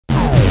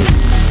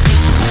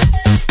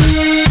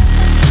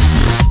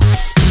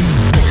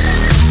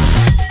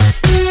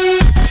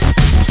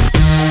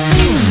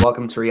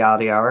welcome to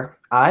Reality Hour.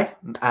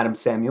 I'm Adam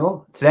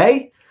Samuel.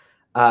 Today,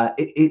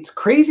 it's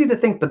crazy to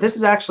think, but this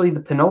is actually the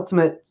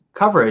penultimate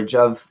coverage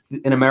of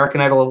an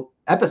American Idol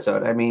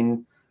episode. I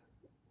mean,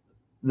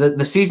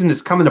 the season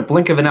is coming a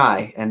blink of an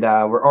eye, and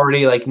we're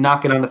already like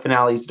knocking on the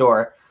finale's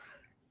door.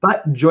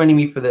 But joining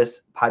me for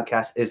this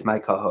podcast is my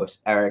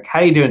co-host Eric. How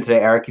you doing today,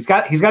 Eric? He's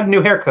got a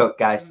new haircut,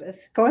 guys.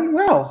 It's going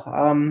well.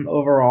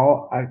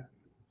 Overall,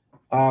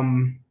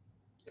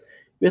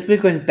 this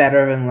week was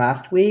better than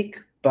last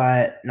week,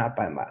 but not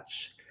by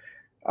much.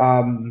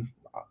 The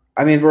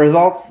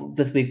results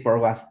this week were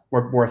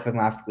worse than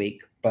last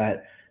week,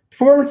 but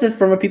performances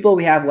from the people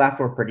we have left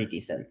were pretty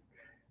decent.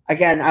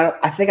 Again,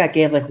 I think I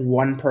gave like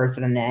one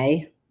person an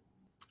A.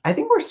 I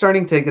think we're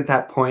starting to get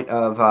that point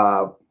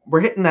of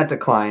we're hitting that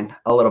decline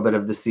a little bit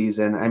of the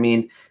season. I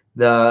mean,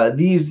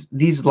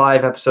 these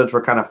live episodes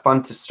were kind of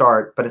fun to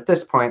start, but at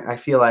this point, I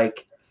feel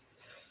like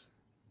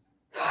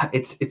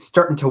it's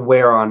starting to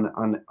wear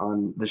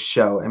on the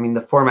show. I mean,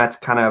 the format's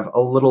kind of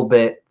a little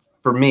bit,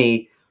 for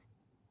me,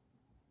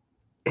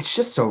 it's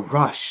just so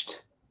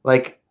rushed.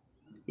 Like,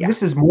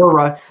 This is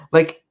more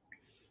like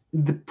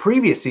the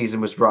previous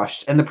season was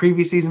rushed, and the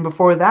previous season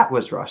before that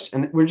was rushed,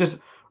 and we're just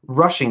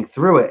rushing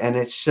through it, and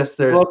it's just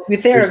Well, to be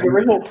fair, the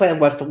original plan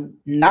was to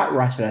not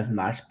rush it as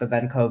much, but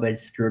then COVID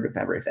screwed with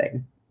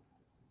everything.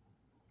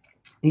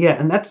 Yeah,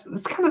 and that's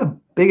kind of the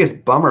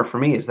biggest bummer for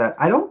me, is that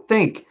I don't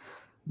think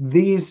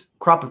these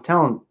crop of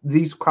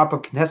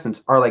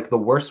contestants are like the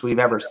worst we've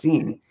ever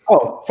seen.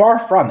 Oh, far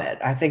from it.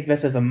 I think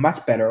this is a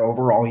much better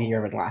overall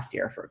year than last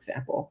year, for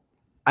example.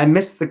 I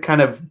miss the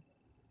kind of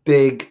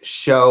big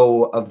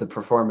show of the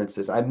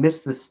performances. I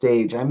miss the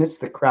stage. I miss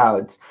the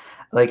crowds.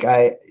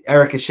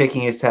 Eric is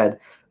shaking his head,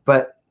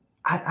 but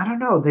I don't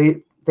know.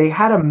 They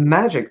had a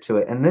magic to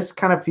it, and this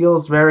kind of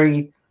feels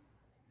very.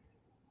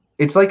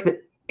 It's like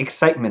the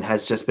excitement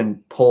has just been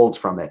pulled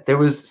from it. There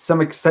was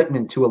some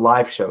excitement to a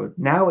live show.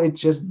 Now it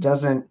just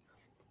doesn't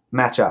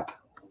match up.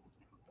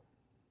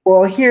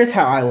 Well, here's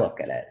how I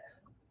look at it.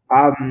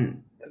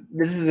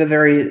 This is a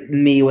very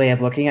me way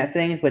of looking at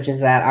things, which is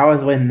that I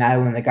was really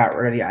mad when they got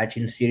rid of the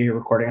iTunes studio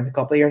recordings a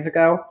couple of years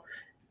ago.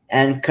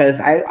 And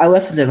because I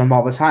listen to them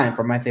all the time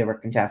for my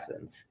favorite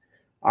contestants.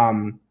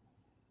 And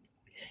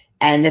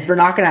if they're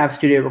not going to have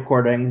studio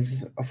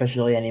recordings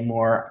officially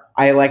anymore,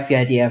 I like the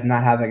idea of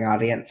not having an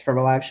audience for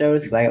the live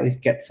shows, so I at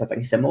least get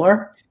something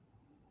similar.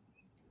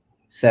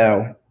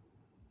 So,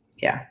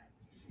 yeah.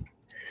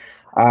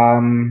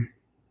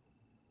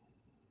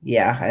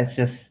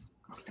 It's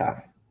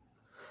tough.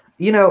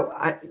 You know,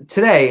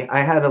 today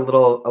I had a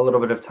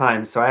little bit of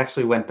time, so I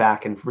actually went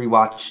back and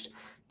rewatched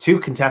two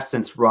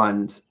contestants'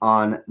 runs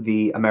on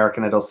the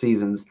American Idol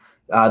seasons.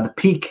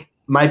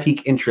 My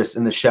peak interest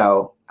in the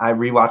show, I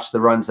rewatched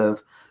the runs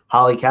of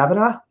Holly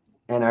Kavanaugh,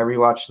 and I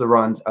rewatched the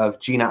runs of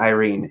Gina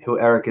Irene, who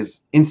Eric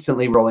is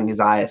instantly rolling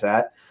his eyes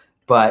at.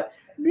 But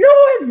no,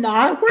 I'm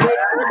not. What are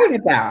you talking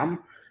about?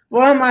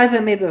 Well, I might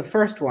have maybe the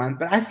first one,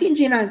 but I've seen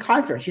Gina in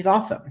concert. She's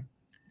awesome.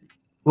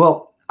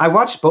 Well, I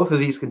watched both of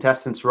these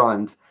contestants'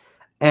 runs,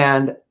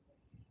 and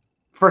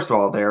first of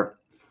all, they're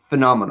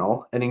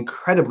phenomenal and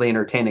incredibly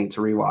entertaining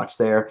to rewatch.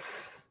 They're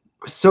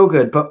so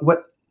good. But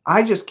what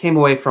I just came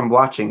away from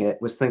watching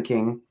it was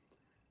thinking,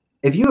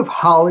 if you have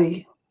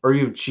Holly or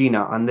you have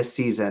Gina on this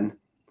season,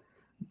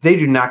 they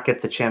do not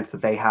get the chance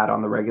that they had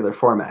on the regular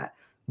format.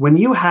 When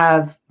you're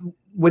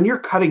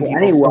cutting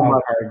people so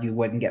much, you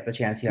wouldn't get the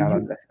chance you had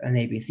on an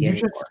ABC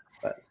anymore.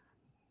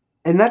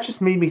 And that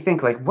just made me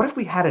think, like, what if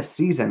we had a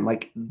season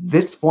like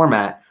this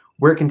format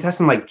where a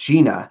contestant like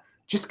Gina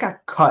just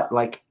got cut,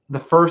 like the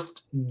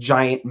first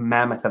giant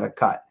mammoth of a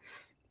cut?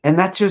 And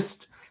that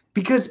just,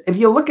 because if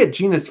you look at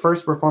Gina's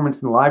first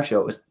performance in the live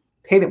show, it was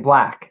Painted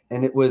Black,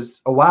 and it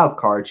was a wild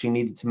card. She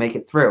needed to make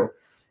it through.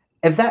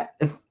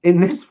 If in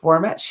this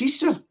format, she's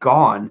just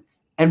gone,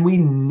 and we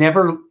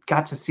never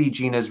got to see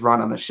Gina's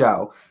run on the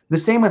show. The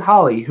same with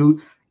Holly,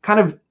 who kind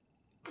of,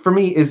 for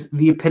me, is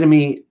the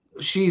epitome.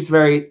 She's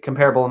very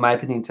comparable, in my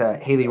opinion, to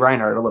Haley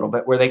Reinhart a little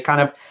bit, where they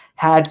kind of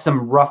had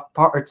some rough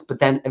parts, but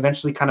then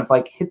eventually kind of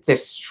like hit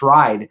this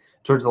stride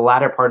towards the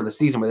latter part of the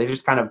season where they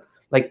just kind of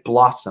like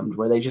blossomed,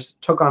 where they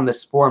just took on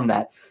this form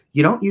that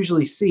you don't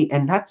usually see.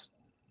 And that's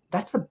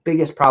the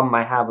biggest problem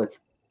I have with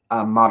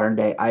modern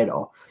day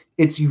Idol.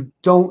 It's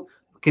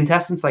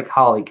contestants like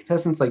Holly,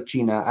 contestants like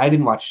Gina. I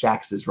didn't watch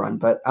Jax's run,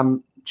 but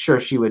I'm sure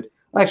she would.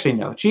 Actually,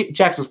 no,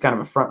 Jax was kind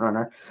of a front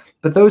runner.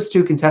 But those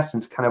two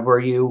contestants kind of where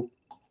you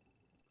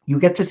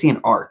get to see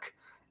an arc.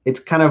 It's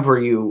kind of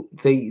where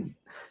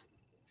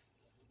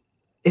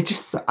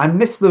I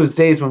miss those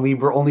days when we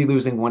were only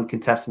losing one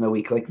contestant a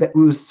week. Like, that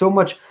was so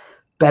much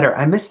better.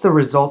 I miss the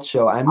results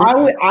show.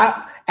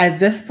 At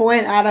this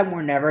point, Adam,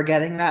 we're never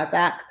getting that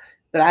back.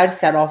 But I'd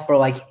settle for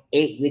like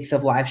 8 weeks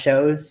of live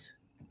shows.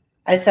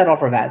 I'd settle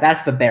for that.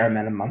 That's the bare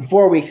minimum.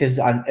 4 weeks is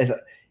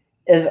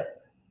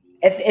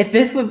if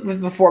this was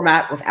the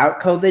format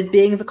without COVID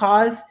being the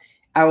cause,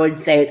 I would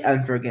say it's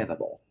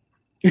unforgivable.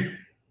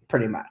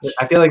 Pretty much.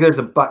 I feel like there's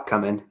a butt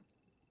coming.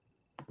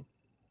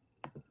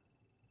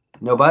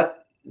 No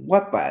butt?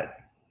 What butt?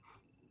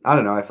 I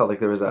don't know. I felt like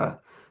there was a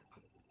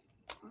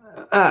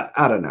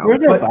I don't know.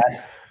 There's no but.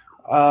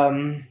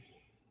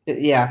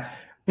 Yeah.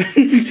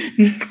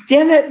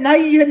 Damn it! Now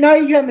you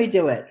let me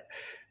do it.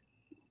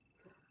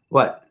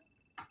 What?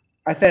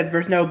 I said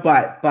there's no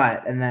but,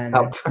 and then.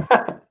 Oh.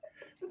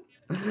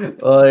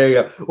 Well, there you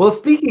go. Well,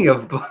 speaking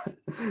of,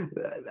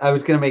 I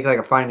was gonna make like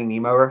a Finding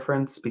Nemo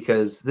reference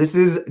because this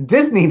is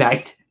Disney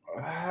night.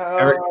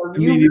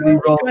 You really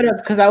could have,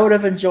 because I would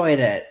have enjoyed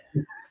it.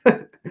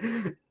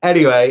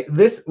 Anyway,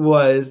 this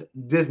was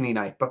Disney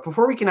night. But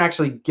before we can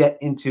actually get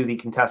into the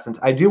contestants,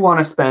 I do want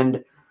to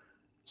spend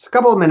just a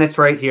couple of minutes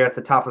right here at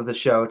the top of the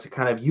show to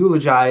kind of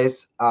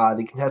eulogize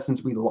the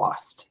contestants we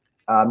lost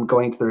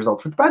going to the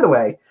results. Which, by the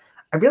way,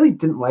 I really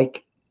didn't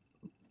like.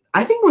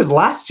 I think it was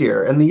last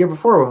year and the year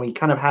before when we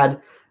kind of had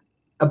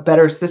a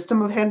better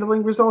system of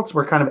handling results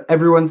where kind of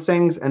everyone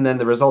sings and then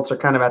the results are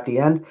kind of at the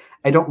end.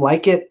 I don't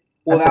like it.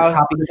 Well,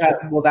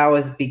 that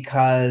was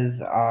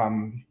because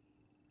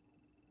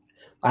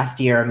last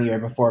year and the year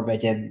before they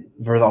did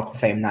the results the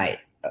same night.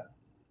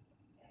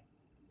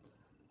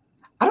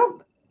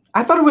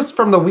 I thought it was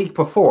from the week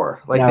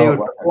before. Like they would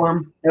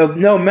perform.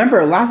 No,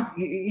 remember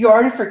you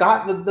already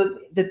forgot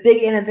the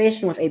big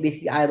innovation with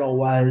ABC Idol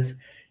was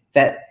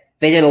that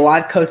they did a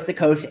live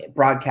coast-to-coast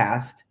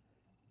broadcast.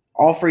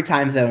 All 4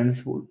 time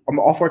zones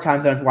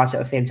watch it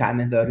at the same time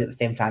and vote at the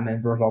same time,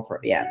 and the results were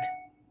at the end.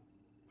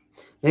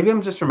 Maybe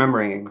I'm just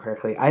remembering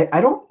incorrectly. I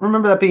don't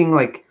remember that being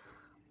like.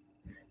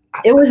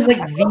 It was like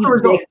the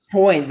big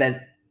point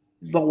that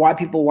why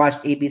people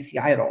watched ABC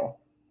Idol.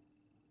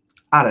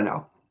 I don't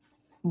know.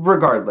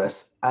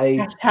 Regardless,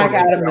 Hashtag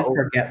Adam is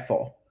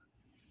forgetful.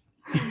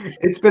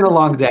 It's been a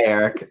long day,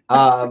 Eric.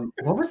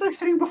 What was I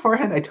saying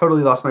beforehand? I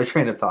totally lost my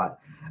train of thought.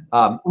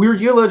 We were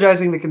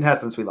eulogizing the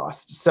contestants we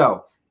lost.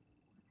 So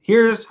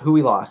here's who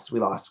we lost. We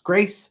lost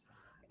Grace,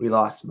 we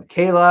lost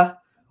Michaela,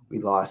 we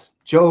lost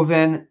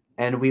Joven,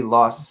 and we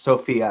lost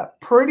Sophia.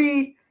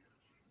 Pretty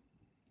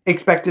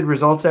expected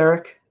results,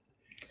 Eric.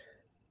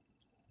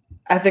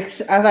 As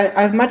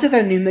much as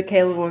I knew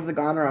Michaela was a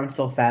goner, I'm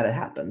still sad it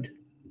happened.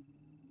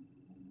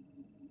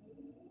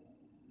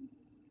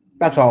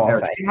 That's all I'll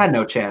say. She had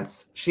no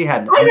chance. She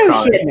had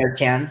no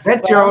chance.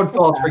 That's your own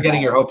fault for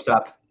getting your hopes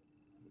up.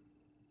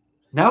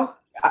 No?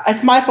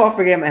 It's my fault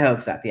for getting my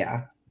hopes up,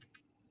 yeah.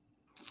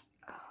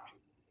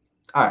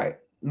 All right.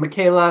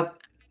 Michaela,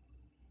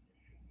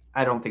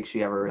 I don't think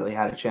she ever really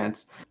had a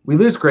chance. We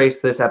lose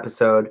Grace this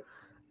episode.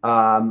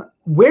 I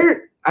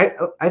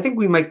think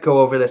we might go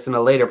over this in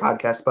a later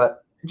podcast,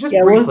 but just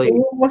briefly.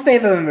 We'll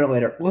save them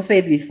later. We'll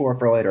save these 4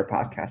 for a later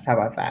podcast. How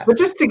about that? But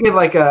just to give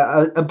like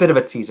a bit of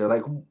a teaser,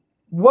 like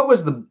what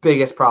was the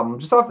biggest problem,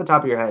 just off the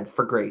top of your head,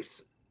 for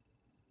Grace?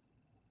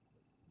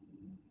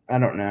 I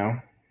don't know.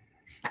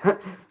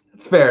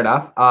 That's fair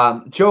enough.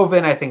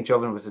 Joven, I think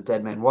Joven was a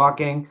dead man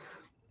walking.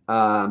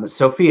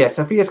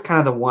 Sophia's kind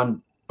of the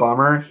one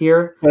bummer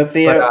here.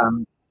 Sophia,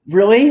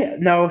 really?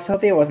 No,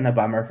 Sophia wasn't a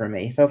bummer for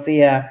me.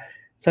 Sophia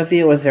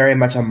was very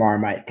much a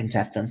Marmite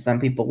contestant. Some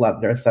people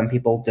loved her, some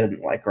people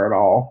didn't like her at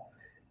all.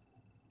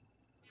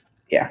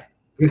 Yeah.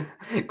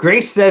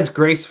 Grace says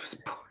Grace was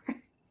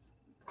boring.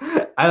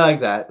 I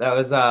like that. That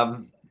was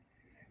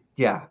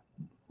yeah.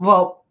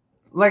 Well,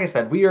 like I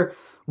said,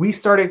 we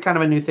started kind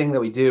of a new thing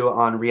that we do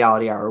on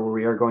Reality Hour where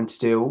we're going to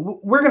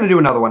do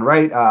another one,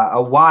 right?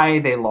 A why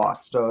they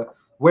lost.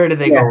 Where did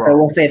they go wrong?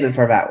 We'll save it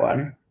for that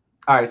one.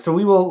 All right. So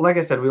we will, like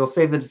I said, we will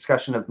save the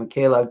discussion of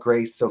Michaela,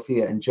 Grace,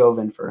 Sophia, and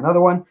Joven for another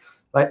one.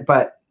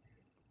 But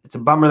it's a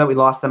bummer that we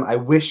lost them.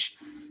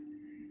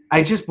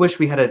 I just wish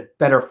we had a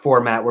better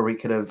format where we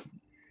could have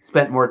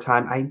spent more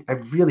time. I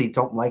really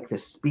don't like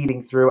this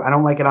speeding through. I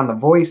don't like it on The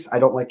Voice. I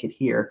don't like it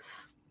here.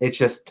 It's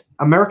just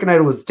American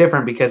Idol was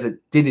different because it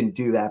didn't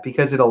do that,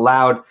 because it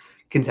allowed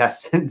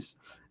contestants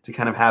to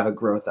kind of have a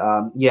growth.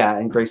 Yeah,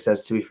 and Grace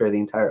says, to be fair, the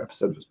entire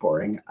episode was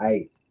boring.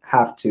 I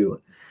have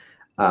to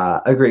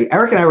agree.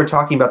 Eric and I were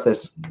talking about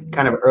this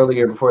kind of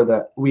earlier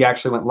before we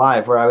actually went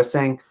live, where I was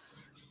saying,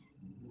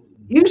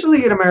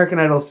 usually in American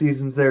Idol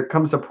seasons, there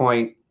comes a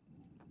point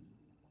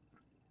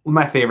when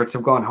my favorites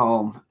have gone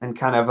home and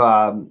kind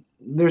of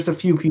there's a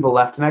few people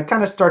left, and I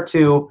kind of start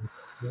to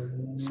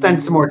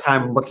spend some more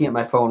time looking at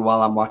my phone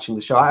while I'm watching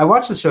the show. I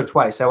watch the show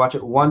twice. I watch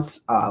it once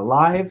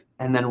live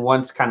and then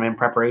once kind of in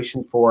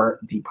preparation for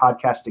the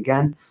podcast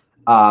again.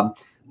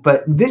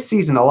 But this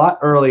season, a lot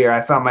earlier,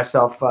 I found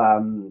myself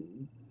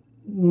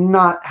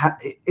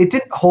it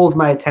didn't hold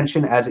my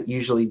attention as it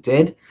usually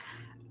did.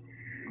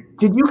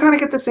 Did you kind of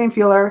get the same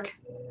feel, Eric?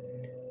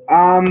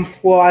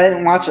 Well, I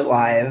didn't watch it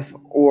live,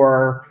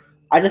 or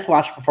I just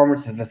watched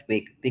performances this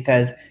week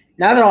because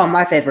now that all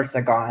my favorites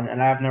are gone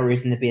and I have no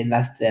reason to be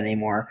invested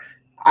anymore,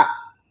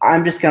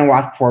 I'm just going to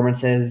watch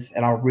performances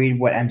and I'll read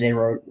what MJ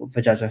wrote, what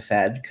the judges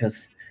said,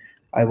 because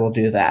I will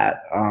do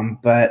that.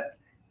 But,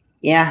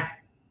 yeah.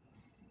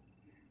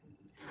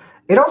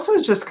 It also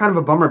is just kind of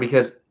a bummer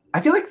because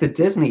I feel like the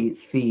Disney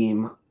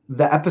theme,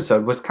 the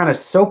episode, was kind of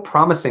so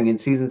promising in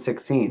season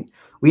 16.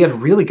 We had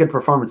really good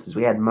performances.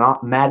 We had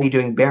Maddie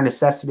doing Bare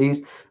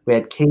Necessities. We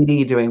had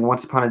Katie doing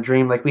Once Upon a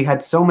Dream. Like, we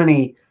had so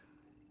many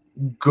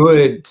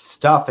good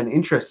stuff and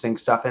interesting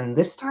stuff. And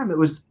this time it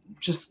was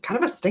just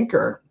kind of a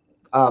stinker.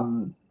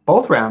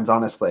 Both rounds,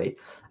 honestly.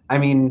 I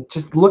mean,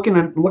 just looking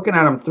at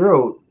them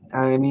through,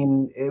 I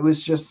mean, it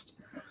was just,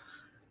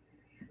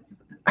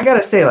 I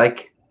gotta say,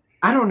 like,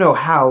 I don't know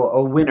how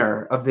a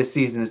winner of this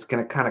season is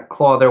going to kind of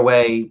claw their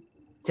way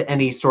to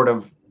any sort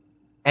of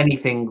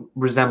anything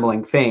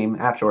resembling fame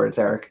afterwards,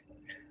 Eric.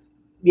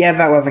 Yeah,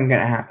 that wasn't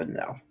going to happen,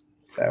 though.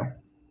 So.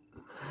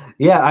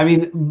 Yeah, I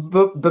mean,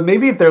 but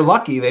maybe if they're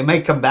lucky, they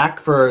might come back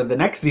for the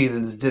next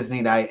season's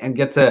Disney night and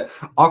get to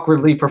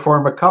awkwardly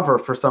perform a cover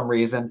for some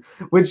reason,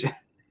 which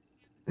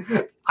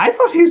I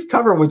thought his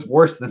cover was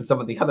worse than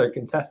some of the other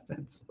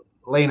contestants.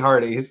 Lane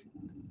Hardy's.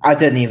 I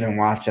didn't even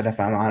watch it, if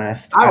I'm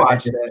honest. I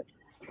watched it.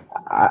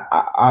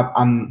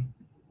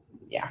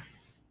 Yeah.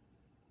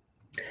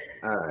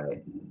 All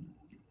right.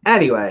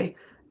 Anyway,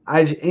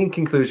 in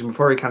conclusion,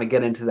 before we kind of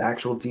get into the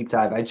actual deep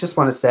dive, I just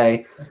want to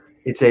say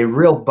it's a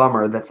real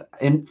bummer that,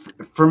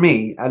 for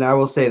me, and I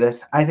will say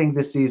this, I think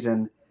this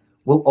season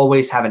will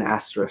always have an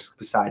asterisk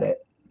beside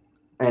it.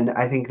 And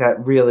I think that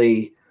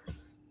really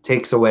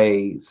takes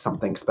away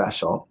something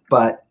special.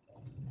 But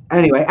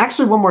anyway,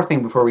 actually, one more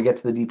thing before we get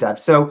to the deep dive.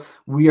 So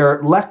we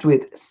are left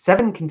with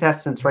 7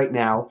 contestants right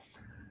now.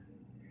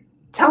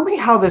 Tell me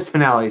how this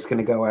finale is going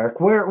to go,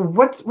 Eric.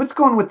 What's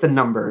going with the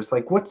numbers?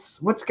 Like, what's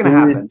going to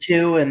happen?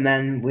 2, and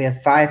then we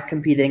have 5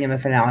 competing in the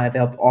finale.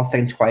 They'll all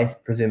sing twice,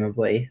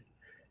 presumably.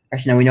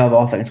 Actually, no, we know they'll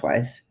all sing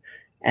twice.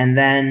 And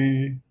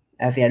then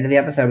at the end of the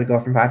episode, we go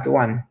from 5 to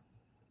 1.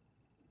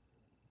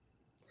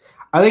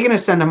 Are they going to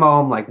send them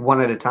home like one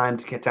at a time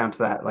to get down to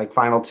that like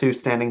final 2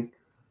 standing?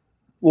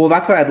 Well,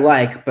 that's what I'd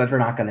like, but they're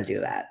not going to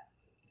do that.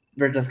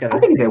 They're just going to.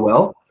 I think they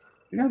will.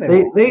 No,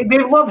 they won't. They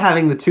love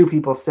having the 2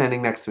 people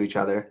standing next to each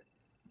other.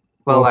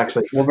 Well,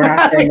 actually, we're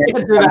not standing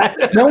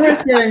no one's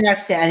standing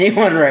next to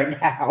anyone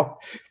right now.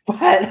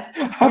 But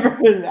other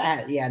than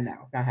that, yeah,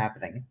 no, not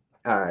happening.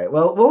 All right.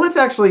 Well, let's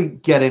actually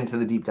get into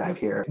the deep dive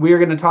here. We are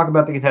going to talk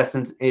about the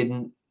contestants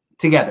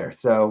together.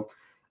 So,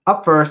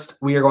 up first,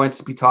 we are going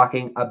to be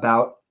talking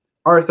about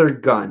Arthur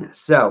Gunn.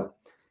 So,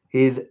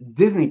 his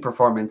Disney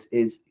performance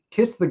is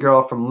 "Kiss the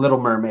Girl" from Little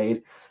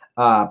Mermaid,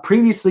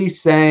 previously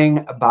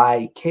sang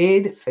by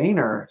Cade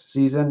Fainer,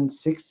 season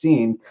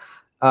 16.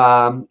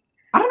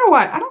 I don't know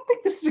why. I don't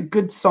think this is a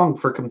good song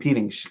for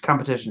competing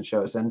competition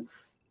shows. And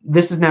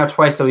this is now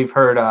twice that we've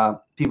heard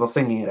people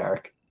singing it,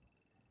 Eric.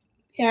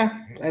 Yeah,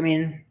 I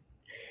mean,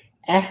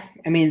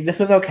 this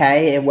was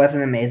okay. It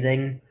wasn't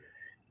amazing.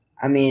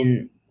 I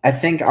mean, I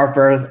think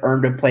Arthur has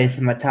earned a place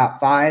in the top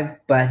 5,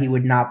 but he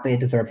would not be a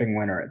deserving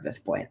winner at this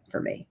point for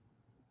me.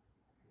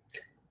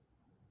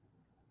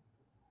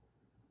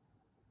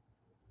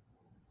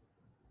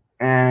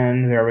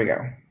 And there we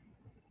go.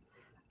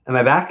 Am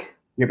I back?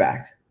 You're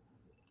back.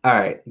 All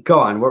right, go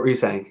on. What were you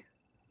saying?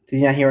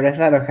 Did you not hear what I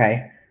said?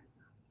 Okay.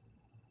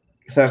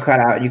 So it cut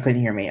out. You couldn't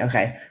hear me.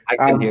 Okay. I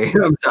couldn't hear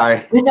you. I'm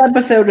sorry. This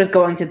episode is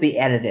going to be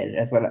edited.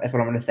 That's what I'm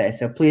going to say.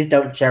 So please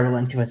don't share a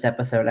link to this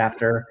episode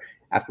after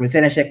we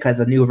finish it, because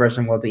a new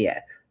version will be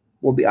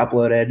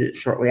uploaded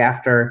shortly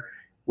after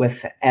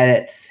with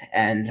edits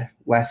and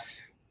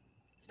less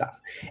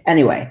stuff.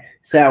 Anyway,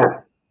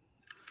 so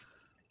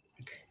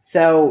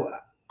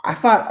I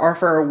thought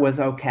Arthur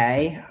was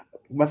okay.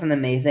 Wasn't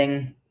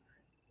amazing.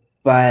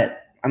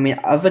 But, I mean,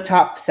 of the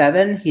top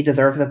 7, he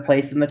deserves a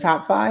place in the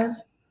top 5.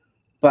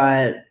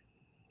 But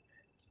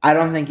I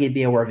don't think he'd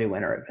be a worthy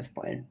winner at this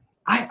point.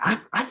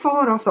 I've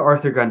fallen off the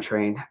Arthur Gunn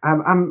train.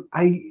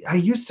 I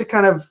used to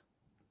kind of.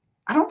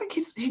 I don't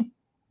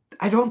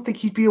think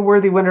he'd be a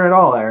worthy winner at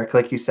all, Eric,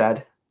 like you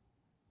said.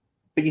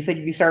 But you said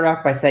you started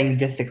off by saying you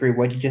disagree.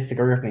 What did you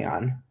disagree with me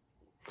on?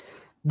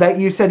 That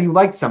you said you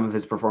liked some of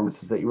his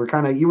performances. That you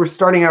were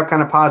starting out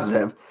kind of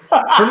positive.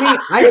 For me,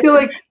 I feel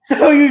like.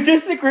 So you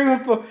disagree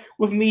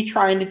with me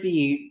trying to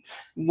be,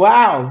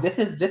 wow, this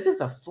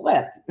is a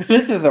flip.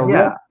 This is a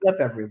real flip,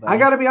 everybody. I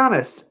got to be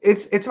honest.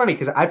 It's funny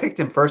because I picked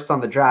him first on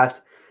the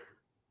draft,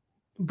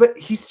 but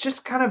he's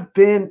just kind of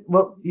been,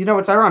 well,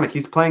 it's ironic.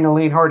 He's playing a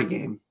Lane Hardy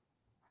game.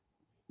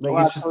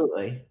 Like,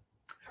 absolutely.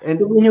 And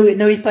we knew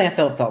he's playing a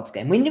Philip Phillips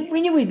game. We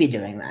knew we'd be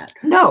doing that.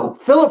 No,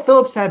 Philip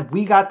Phillips had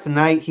 "We Got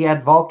Tonight." He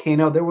had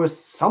 "Volcano." There was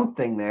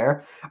something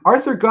there.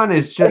 Arthur Gunn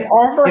is just. If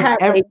Arthur had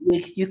 8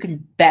 weeks, you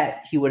can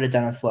bet he would have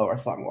done a slower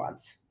song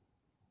once.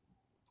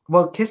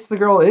 Well, "Kiss the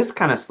Girl" is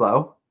kind of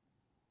slow.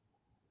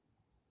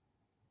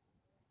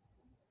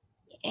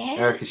 Yeah.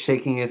 Eric is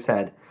shaking his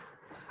head.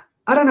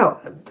 I don't know.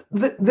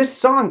 This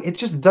song, it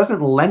just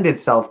doesn't lend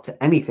itself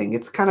to anything.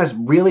 It's kind of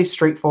really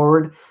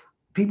straightforward.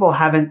 People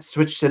haven't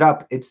switched it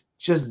up. It's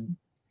just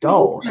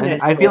dull. And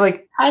I feel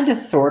like kind of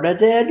sort of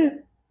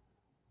did.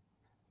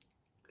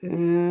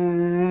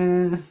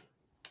 No.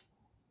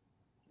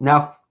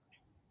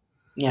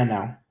 Yeah,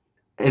 no.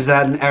 Is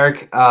that an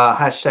Eric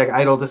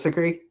 #idol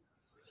disagree?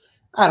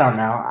 I don't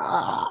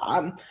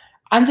know.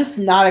 I'm just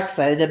not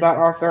excited about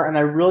Arthur, and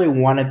I really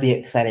want to be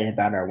excited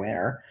about our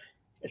winner.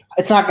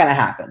 It's not going to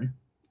happen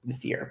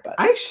this year, but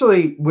I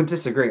actually would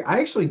disagree. I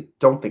actually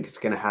don't think it's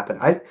going to happen.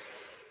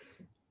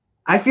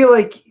 I feel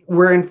like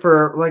we're in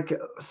for, like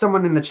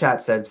someone in the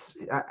chat says,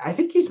 I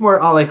think he's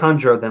more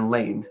Alejandro than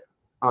Lane.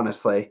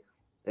 honestly.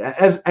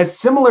 As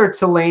similar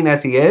to Lane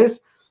as he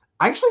is,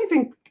 I actually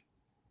think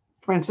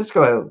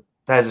Francisco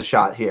has a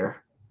shot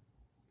here.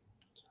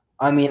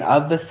 I mean,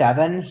 of the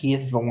 7,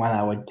 he's the one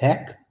I would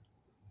pick.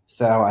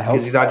 So I hope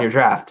because he's on your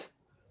draft.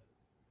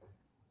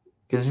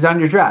 Because he's on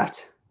your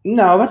draft.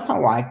 No, that's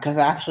not why. Because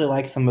I actually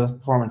like some of his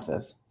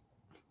performances.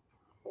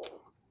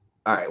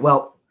 All right.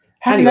 Well,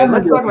 Has anyway, nothing to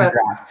let's do talk with my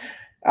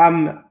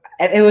about. draft.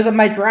 If it was in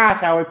my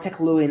draft, I would pick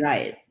Louis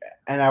Knight,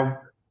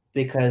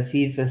 because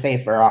he's the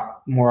safer,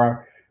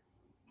 more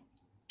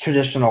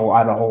traditional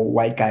out of the whole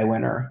white guy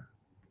winner.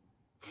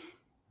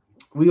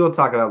 We will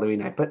talk about Louis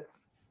Knight, but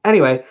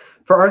anyway,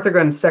 for Arthur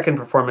Gunn's second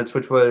performance,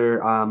 which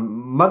were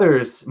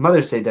Mother's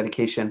Day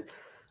dedication,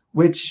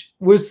 which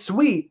was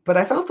sweet, but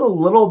I felt a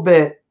little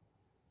bit,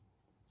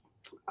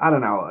 I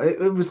don't know,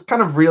 it was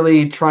kind of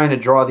really trying to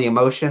draw the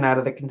emotion out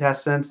of the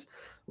contestants,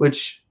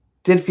 which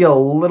did feel a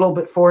little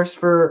bit forced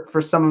for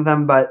some of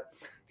them, but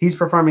he's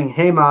performing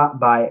Hey Ma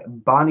by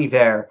Bon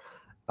Iver.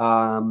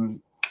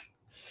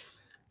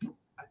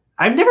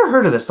 I've never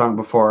heard of this song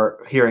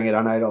before hearing it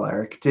on Idol,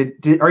 Eric.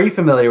 Are you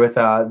familiar with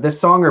this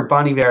song or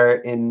Bon Iver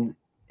in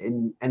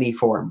any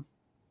form?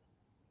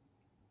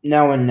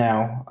 No and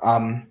no.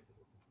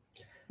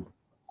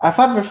 I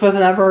thought this was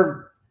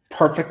another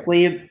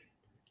perfectly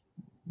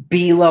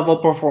B-level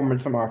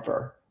performance from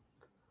Arthur.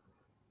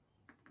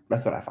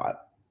 That's what I thought.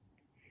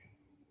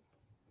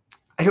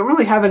 I don't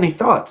really have any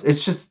thoughts.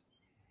 It's just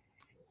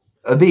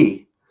a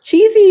B.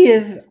 Cheesy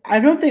is, I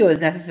don't think it was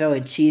necessarily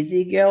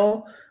cheesy,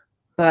 Gil,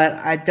 but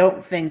I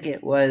don't think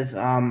it was,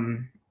 I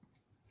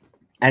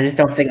just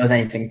don't think it was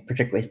anything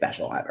particularly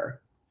special either.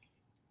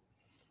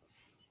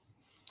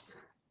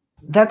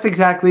 That's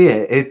exactly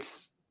it.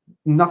 It's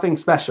nothing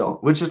special,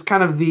 which is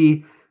kind of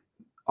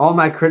all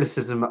my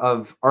criticism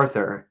of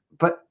Arthur.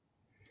 But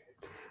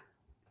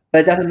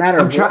it doesn't matter.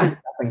 I'm trying.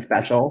 Nothing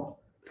special.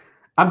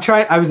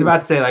 I was about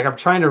to say, like, I'm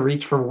trying to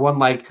reach for one,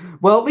 like,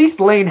 well, at least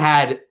Lane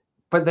had,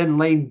 but then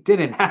Lane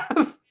didn't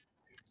have.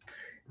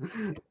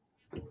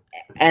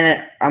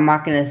 And I'm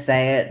not going to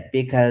say it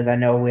because I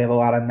know we have a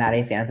lot of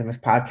Maddie fans of this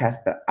podcast,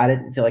 but I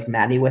didn't feel like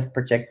Maddie was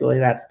particularly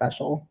that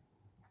special.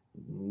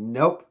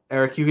 Nope.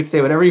 Eric, you could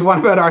say whatever you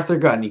want about Arthur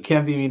Gunn. You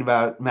can't be mean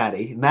about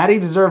Maddie. Maddie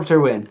deserved her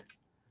win.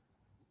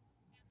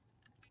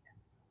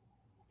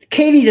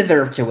 Katie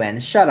deserved to win.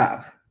 Shut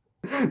up.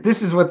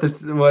 This is what the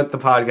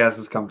podcast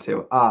has come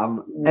to.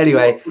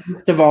 Anyway,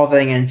 it's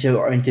devolving into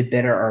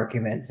bitter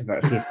arguments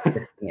about season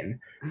 16.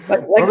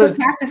 But let's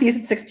back to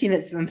season 16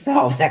 it's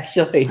themselves,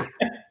 actually.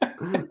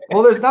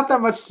 Well, there's not that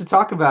much to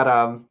talk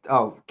about.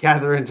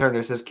 Catherine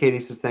Turner says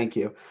Katie says thank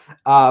you.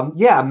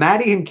 Yeah,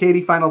 Maddie and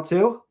Katie final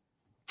 2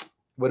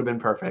 would have been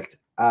perfect.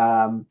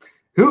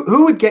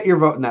 Who would get your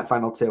vote in that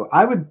final 2?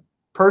 I would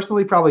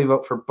personally probably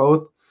vote for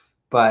both,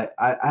 but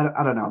I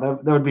don't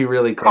know. That would be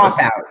really close.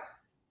 Cop out.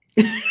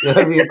 That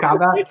would be a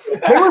cop out.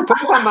 They were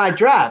both on my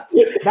draft.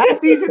 That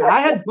season, I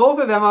had both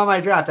of them on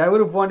my draft. I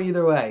would have won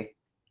either way.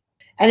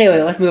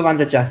 Anyway, let's move on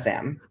to Just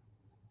Sam.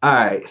 All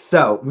right,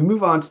 so we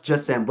move on to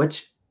Just Sam,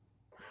 which,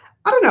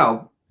 I don't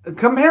know,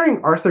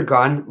 comparing Arthur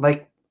Gunn,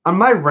 like, on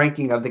my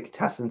ranking of the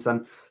contestants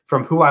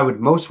from who I would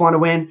most want to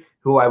win,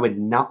 who I would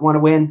not want to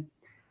win,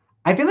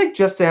 I feel like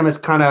Just Sam is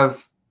kind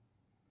of,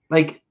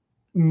 like,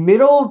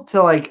 middle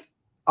to, like,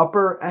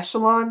 upper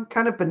echelon,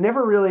 kind of, but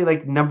never really,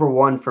 like, number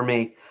one for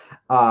me.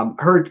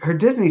 Her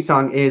Disney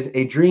song is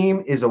 "A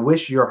Dream is a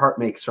Wish Your Heart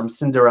Makes" from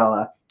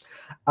Cinderella.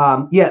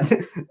 Yeah,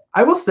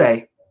 I will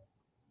say,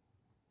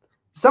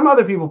 some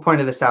other people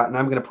pointed this out, and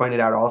I'm going to point it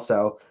out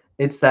also.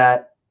 It's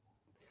that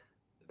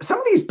some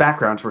of these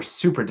backgrounds were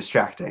super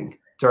distracting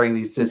during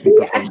these Disney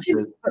performances.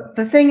 Actually,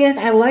 the thing is,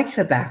 I liked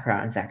the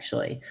backgrounds,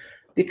 actually,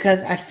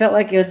 because I felt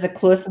like it was the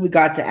closest we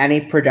got to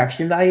any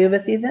production value of a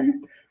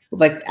season, with,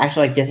 like,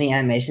 actually, like, Disney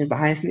animation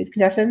behind some of these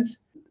contestants.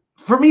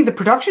 For me, the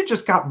production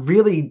just got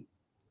really,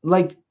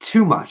 like,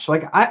 too much.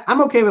 Like,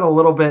 I'm okay with a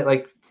little bit,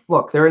 like,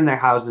 look, they're in their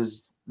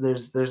houses.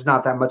 There's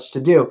not that much to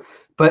do.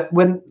 But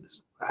when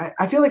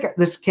I feel like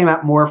this came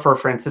out more for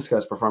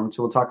Francisco's performance,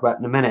 who we'll talk about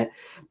in a minute.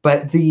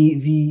 But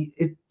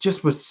it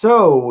just was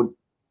so,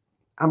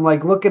 I'm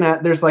like looking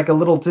at, there's like a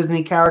little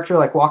Disney character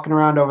like walking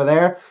around over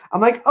there.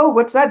 I'm like, oh,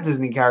 what's that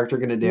Disney character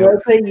gonna do?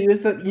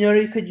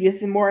 You could use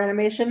some more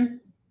animation.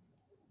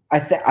 I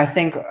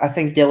think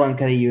Dylan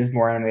could have used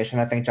more animation.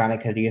 I think Johnny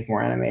could have used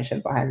more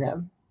animation behind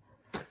him.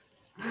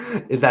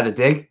 Is that a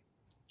dig?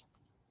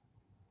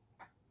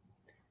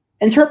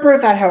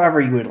 Interpret that however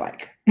you would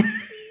like.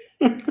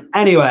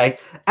 Anyway,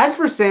 as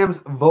for Sam's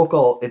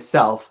vocal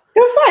itself, it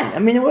was fine. I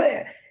mean,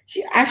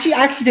 she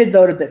actually did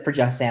vote a bit for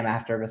Just Sam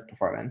after this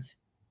performance.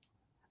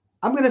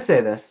 I'm going to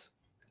say this.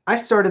 I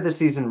started the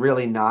season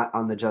really not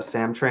on the Just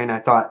Sam train. I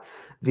thought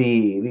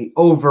the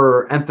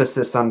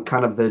overemphasis on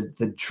kind of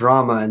the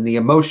drama and the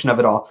emotion of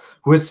it all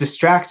was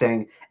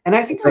distracting. And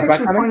I think I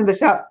actually pointed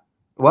this out.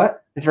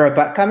 What? Is there a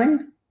butt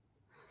coming?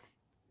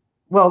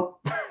 Well,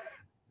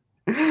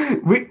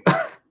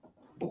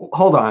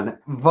 hold on.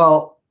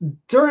 Well,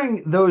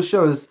 during those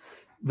shows,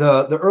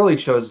 the early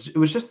shows, it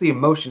was just the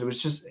emotion. It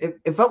was just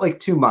it felt like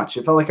too much.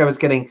 It felt like I was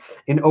getting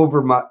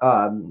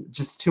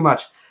just too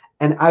much.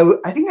 And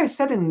I think I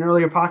said in an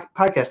earlier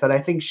podcast that I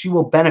think she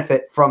will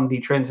benefit from the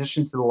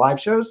transition to the live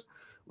shows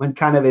when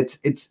kind of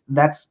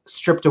that's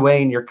stripped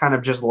away and you're kind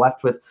of just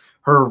left with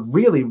her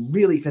really,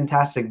 really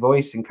fantastic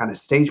voice and kind of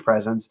stage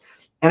presence.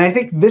 And I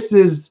think this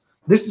is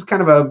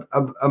kind of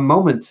a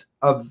moment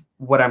of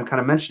what I'm kind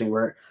of mentioning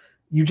where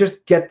you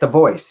just get the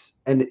voice.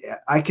 And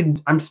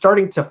I'm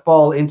starting to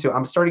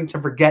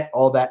forget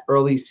all that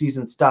early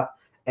season stuff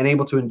and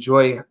able to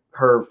enjoy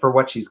her for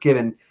what she's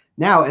given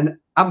now. And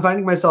I'm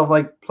finding myself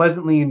like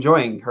pleasantly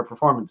enjoying her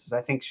performances.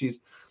 I think she's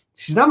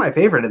not my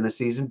favorite in this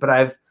season, but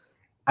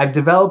I've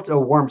developed a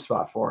warm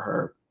spot for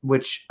her,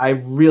 which I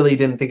really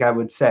didn't think I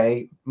would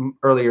say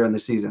earlier in the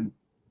season.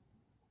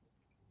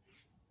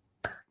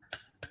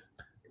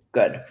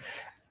 Good.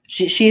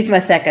 She's my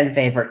second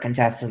favorite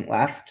contestant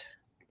left,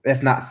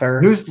 if not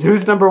third.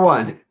 Who's number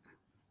one?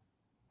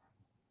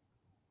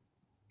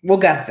 We'll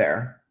get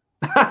there.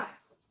 All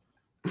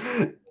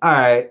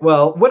right.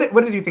 Well, what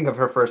did you think of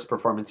her first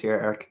performance here,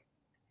 Eric?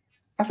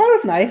 I thought it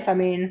was nice. I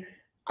mean,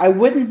 I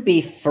wouldn't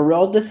be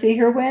thrilled to see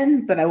her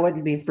win, but I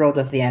wouldn't be thrilled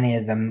to see any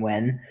of them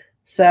win.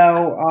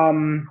 So,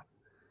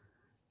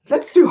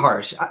 that's too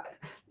harsh.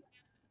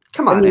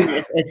 Come on. I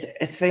mean,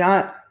 it's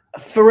beyond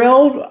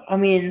thrilled. I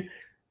mean,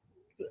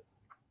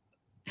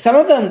 some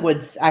of them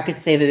I could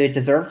say that they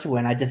deserve to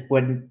win. I just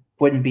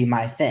wouldn't be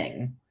my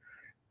thing.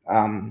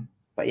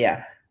 But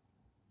yeah,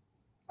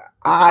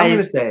 I'm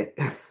gonna say.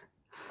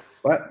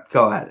 What?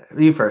 Go ahead.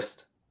 You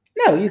first.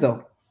 No, you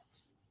go.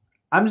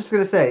 I'm just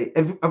gonna say,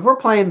 if we're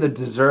playing the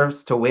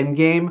deserves to win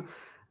game,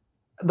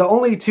 the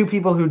only two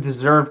people who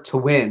deserve to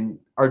win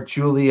are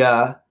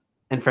Julia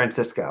and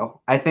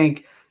Francisco. I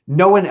think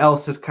no one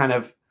else has kind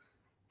of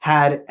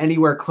had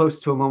anywhere close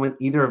to a moment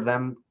either of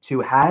them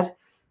two had.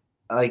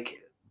 Like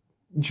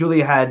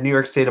Julia had New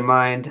York State of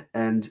Mind,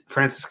 and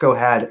Francisco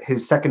had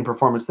his second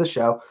performance this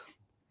show.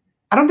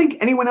 I don't think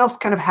anyone else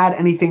kind of had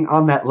anything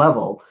on that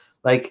level.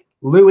 Like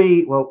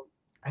Louis, well,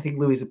 I think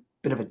Louis is a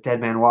bit of a dead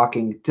man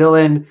walking.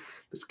 Dylan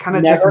was kind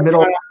of just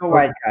middle. Never count on the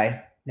white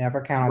guy.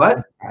 Never count on the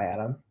white guy,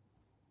 Adam.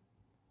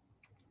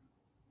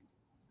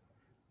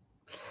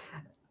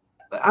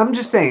 I'm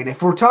just saying,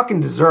 if we're talking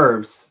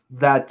deserves,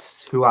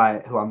 that's who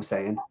I'm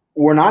saying.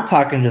 We're not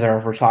talking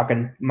deserve. We're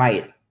talking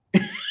might.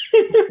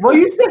 Well,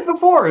 you said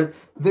before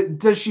that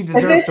does she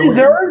deserve to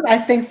win? I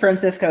think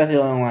Francisco is the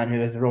only one who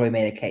has really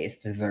made a case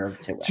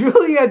deserved to win.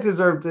 Julia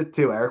deserved it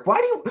too, Eric.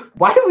 Why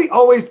do we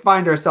always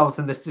find ourselves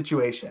in this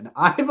situation?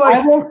 I'm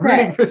like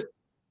rooting for.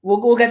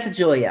 We'll get to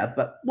Julia,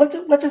 but let's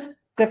just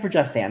go for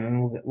Just Sam,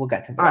 and we'll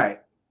get to. All right,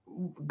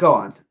 go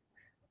on.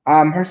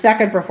 Her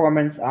second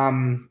performance.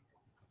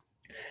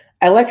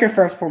 I liked her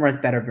first performance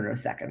better than her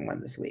second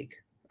one this week.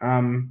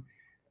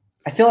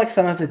 I feel like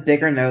some of the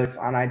bigger notes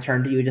on I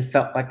Turn to You just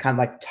felt like kind of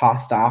like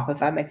tossed off, if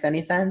that makes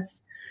any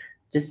sense.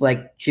 Just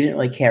like she didn't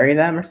really carry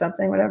them or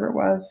something, whatever it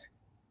was.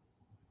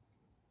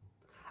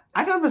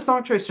 I found the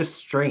song choice just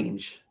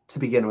strange to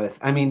begin with.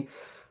 I mean,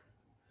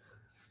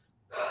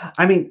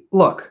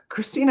 look,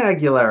 Christina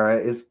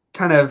Aguilera is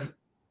kind of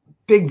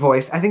big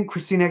voice. I think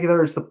Christina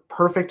Aguilera is the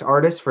perfect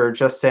artist for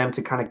Just Sam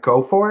to kind of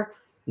go for.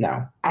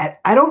 No.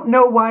 I don't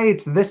know why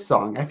it's this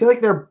song. I feel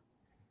like there are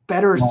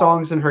better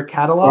songs in her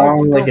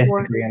catalog. I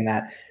disagree on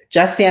that.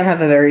 Just Sam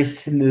has a very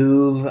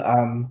smooth,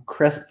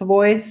 crisp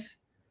voice,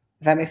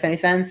 if that makes any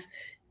sense.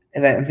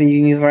 If you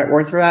can use the right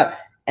words for that.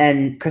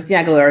 And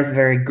Christina Aguilera is a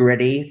very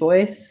gritty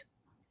voice.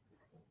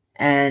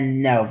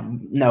 And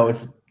no,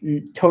 it's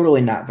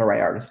totally not the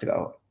right artist to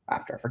go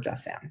after for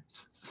Just Sam.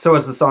 So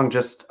is the song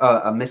just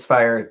a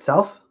misfire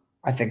itself?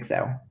 I think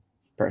so,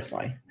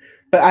 personally.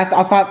 But I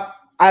thought,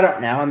 I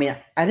don't know. I mean,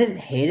 I didn't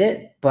hate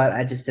it, but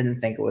I just didn't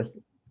think it was.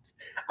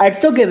 I'd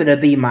still give it a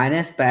B-, but I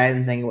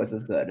didn't think it was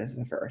as good as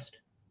the first.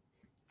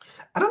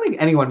 I don't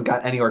think anyone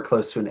got anywhere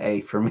close to an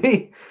A for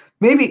me.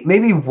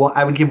 Maybe one,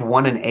 I would give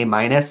one an A-.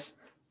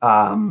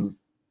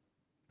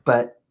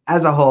 But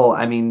as a whole,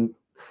 I mean,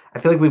 I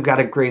feel like we've got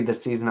to grade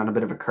this season on a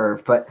bit of a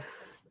curve. But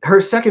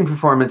her second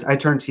performance, I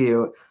Turn to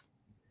You,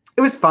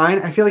 it was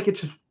fine. I feel like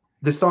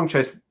the song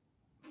choice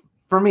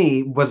for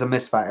me was a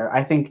misfire.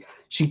 I think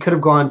she could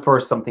have gone for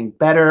something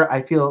better.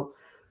 I feel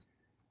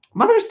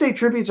Mother's Day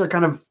tributes are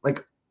kind of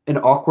like an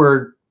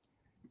awkward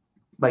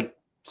like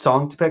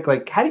song to pick.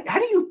 Like how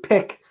do you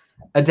pick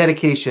a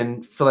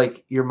dedication for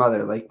like your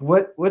mother? Like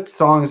what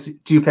songs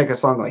do you pick? A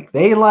song like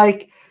they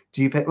like?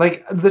 Do you pick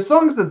like the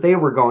songs that they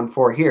were going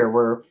for here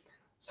were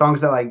songs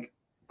that like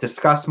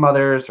discuss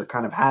mothers or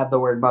kind of have the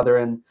word mother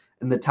in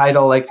the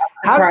title? Like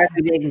how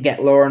we didn't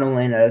get Lauren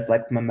Elena's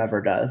like My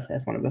Mother Does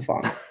as one of the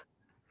songs.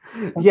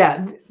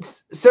 Yeah.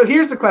 So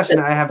here's the question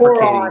I have for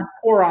Katie.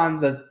 Pour on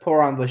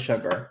the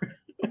sugar.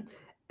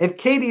 If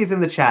Katie is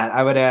in the chat,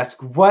 I would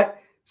ask what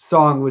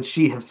song would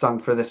she have sung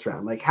for this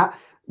round? Like how,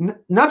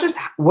 not just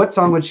what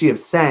song would she have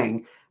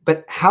sang,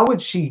 but how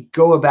would she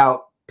go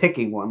about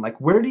picking one? Like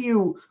where do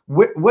you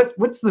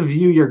what's the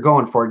view you're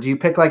going for? Do you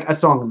pick like a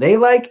song they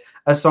like,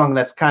 a song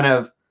that's kind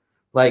of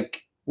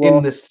like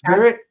in the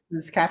spirit.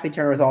 This Kathy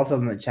Turner is also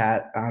in the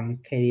chat.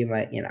 Katie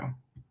might,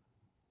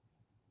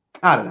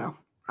 I don't know.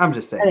 I'm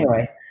just saying.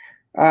 Anyway,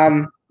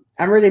 I'm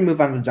ready to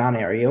move on to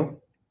Johnny. Are you?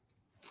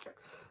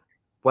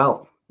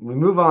 Well, we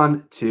move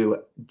on to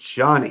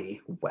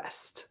Johnny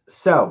West.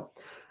 So,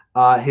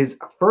 his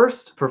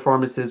first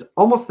performance is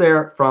almost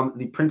there from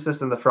The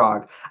Princess and the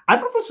Frog. I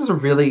thought this was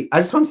I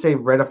just want to say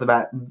right off the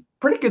bat,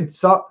 pretty good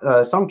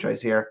song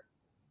choice here.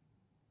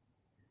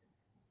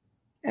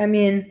 I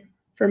mean,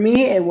 for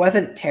me, it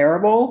wasn't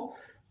terrible,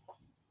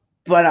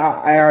 but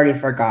I already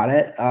forgot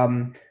it.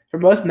 The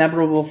most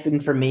memorable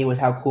thing for me was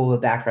how cool the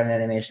background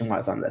animation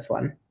was on this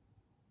one.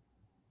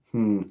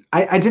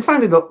 I did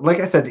find it, like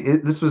I said,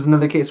 this was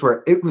another case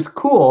where it was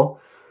cool,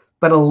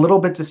 but a little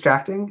bit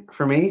distracting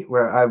for me.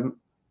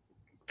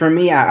 For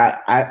me,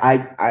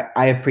 I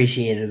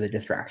appreciated the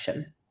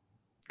distraction.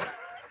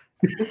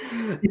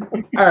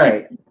 All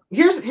right,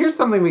 here's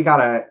something we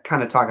gotta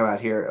kind of talk about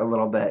here a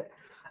little bit.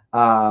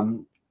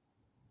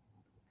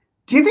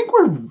 Do you think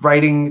we're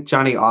writing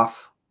Johnny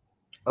off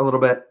a little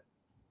bit?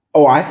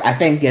 Oh, I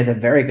think he has a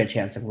very good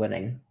chance of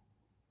winning.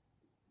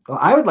 Well,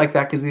 I would like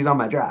that because he's on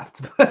my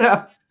draft.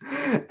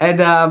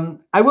 And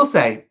I will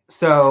say,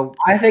 so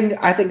I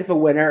think the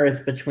winner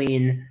is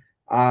between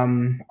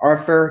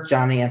Arthur,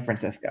 Johnny, and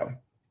Francisco.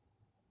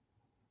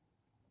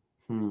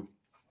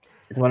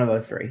 It's one of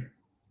those three.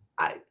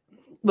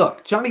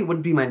 Look, Johnny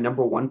wouldn't be my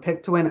number one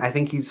pick to win. I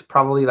think he's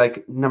probably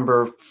like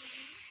number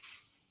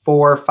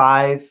 4 or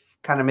 5.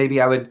 Kind of maybe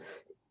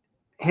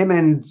him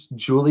and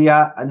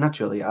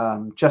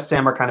Just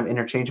Sam are kind of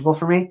interchangeable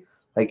for me.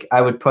 Like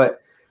I would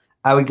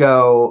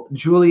go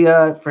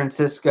Julia,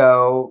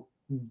 Francisco,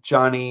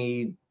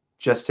 Johnny,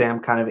 Just Sam,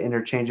 kind of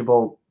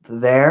interchangeable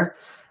there.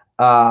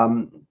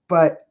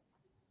 But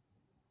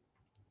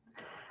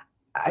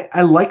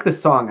I like the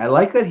song. I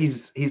like that he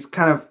is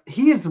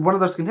one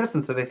of those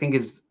contestants that I think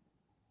is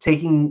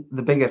taking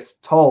the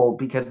biggest toll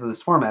because of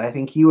this format. I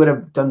think he would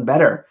have done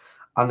better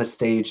on the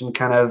stage and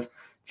kind of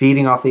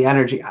feeding off the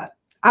energy.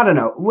 I don't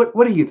know.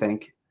 What do you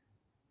think?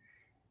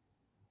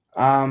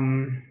 I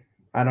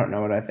don't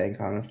know what I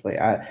think, honestly.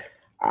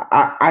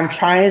 I'm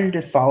trying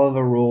to follow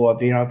the rule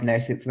of, if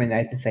nice something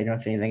nice to say, don't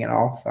say anything at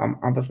all. So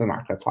I'm just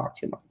not going to talk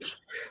too much.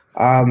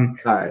 All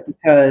right.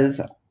 Because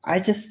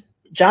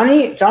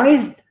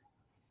Johnny's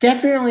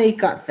definitely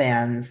got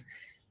fans.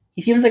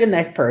 He seems like a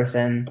nice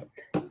person,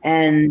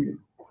 and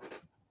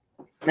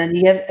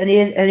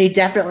he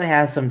definitely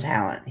has some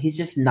talent. He's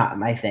just not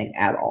my thing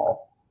at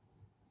all.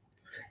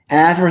 And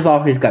as a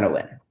result, he's going to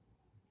win.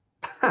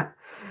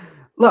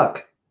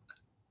 Look,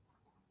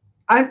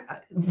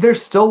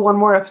 there's still one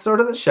more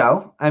episode of the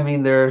show. I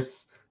mean,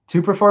 there's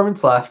 2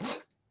 performances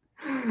left.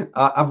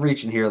 I'm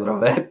reaching here a little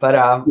bit,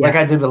 but like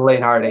I did with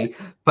Lane Hardy.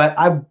 But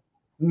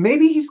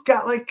maybe he's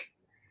got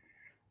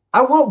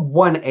I want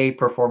 1A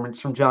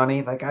performance from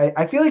Johnny. Like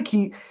I feel like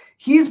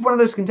he's one of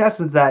those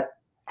contestants that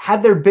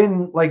had there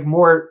been like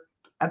more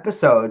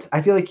episodes,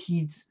 I feel like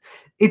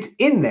it's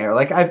in there.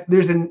 Like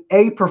there's an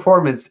A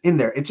performance in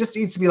there. It just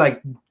needs to be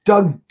like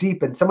dug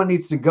deep, and someone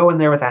needs to go in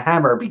there with a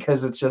hammer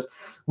because it's just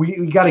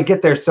we got to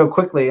get there so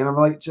quickly. And I'm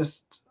like,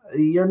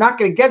 you're not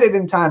going to get it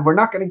in time. We're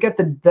not going to get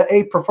the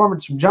A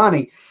performance from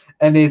Johnny,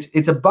 and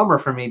it's a bummer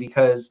for me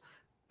because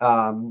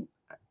I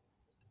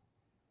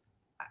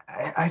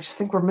just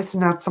think we're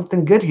missing out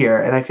something good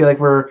here, and I feel like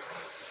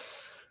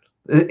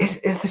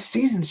the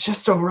season's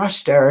just so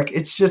rushed, Eric.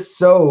 It's just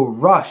so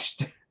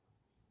rushed.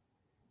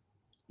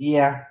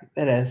 Yeah,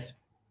 it is.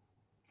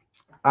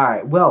 All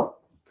right.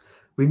 Well,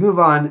 we move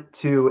on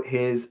to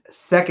his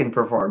second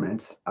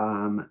performance,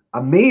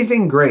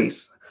 Amazing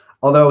Grace,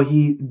 although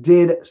he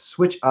did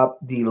switch up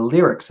the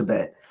lyrics a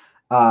bit.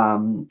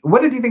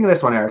 What did you think of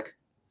this one, Eric?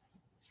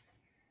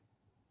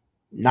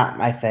 Not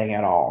my thing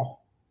at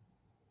all.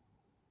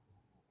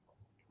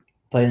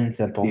 Plain and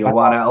simple. Do you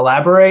want to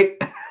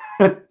elaborate?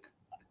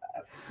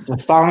 The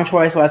song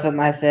choice wasn't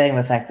my thing.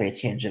 The fact they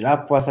changed it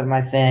up wasn't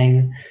my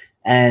thing.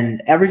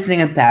 And everything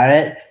about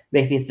it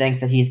makes me think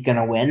that he's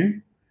gonna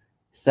win.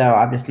 So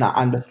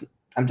I'm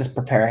just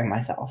preparing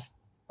myself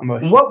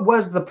emotionally. What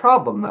was the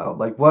problem though?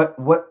 Like what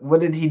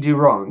did he do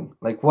wrong?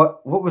 Like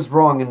what was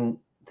wrong in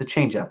the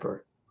change up?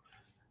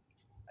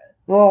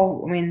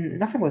 Well, I mean,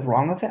 nothing was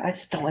wrong with it. I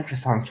just don't like the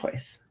song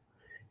choice.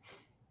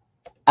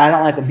 I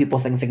don't like when people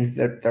sing things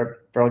that they're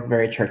like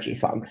very churchy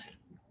songs.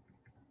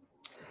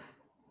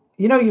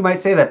 You might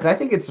say that, but I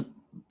think it's a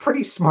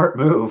pretty smart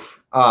move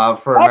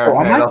for American Idol.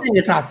 I'm not saying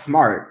it's not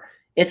smart.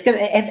 It's gonna,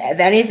 if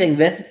anything,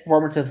 this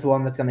performance is the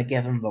one that's gonna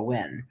give him the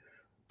win.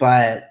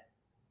 But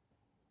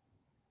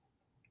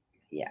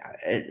yeah,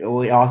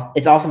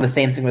 it's also the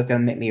same thing that's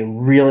gonna make me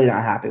really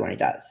not happy when he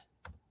does.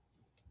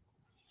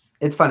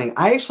 It's funny.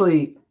 I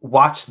actually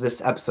watched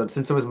this episode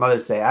since it was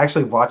Mother's Day. I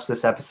actually watched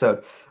this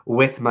episode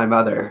with my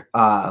mother.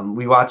 I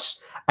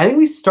think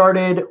we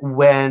started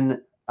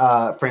when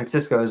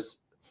Francisco's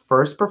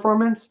first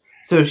performance.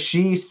 So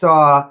she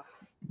saw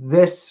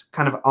this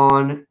kind of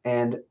on,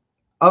 and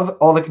of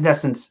all the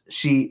contestants,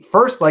 she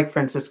first liked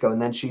Francisco,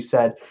 and then she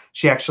said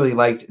she actually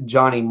liked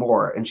Johnny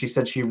more, and she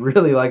said she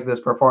really liked this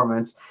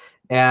performance.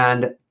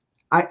 And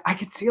I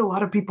could see a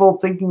lot of people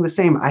thinking the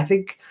same. I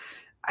think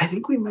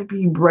we might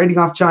be writing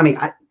off Johnny.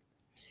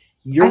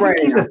 You're I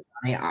think right.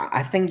 he's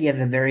I think he has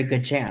a very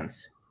good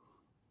chance.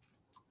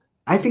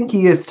 I think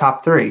he is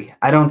top 3.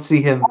 I don't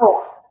see him. Oh,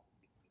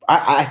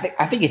 I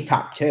think he's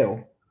top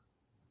 2,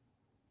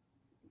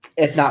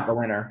 if not the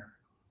winner.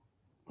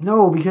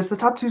 No, because the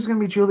top 2 is going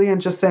to be Julia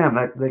and just Sam.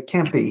 That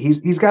can't be.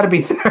 He's got to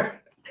be there.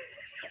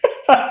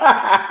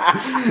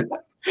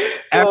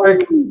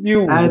 Eric,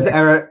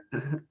 Eric.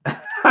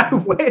 I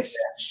wish.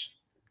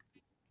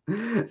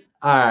 All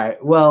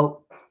right.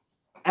 Well,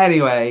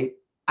 anyway,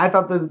 I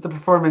thought the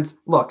performance,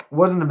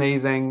 wasn't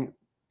amazing.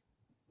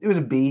 It was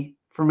a B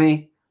for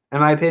me, in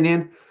my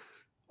opinion.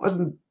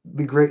 Wasn't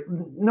the great.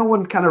 No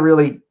one kind of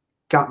really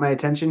got my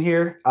attention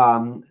here.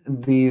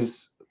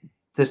 This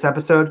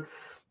episode,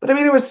 but I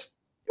mean, it was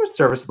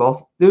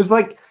serviceable. It was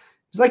like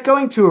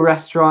going to a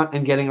restaurant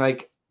and getting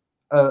like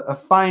a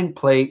fine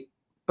plate,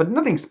 but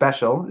nothing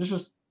special. It's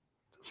just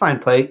a fine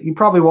plate. You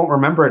probably won't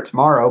remember it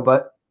tomorrow,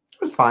 but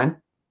it was fine.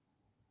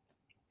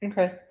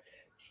 Okay.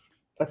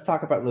 Let's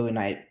talk about Louis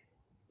Knight.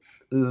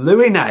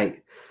 Louis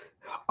Knight.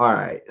 All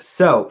right.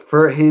 So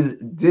for his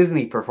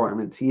Disney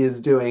performance, he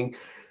is doing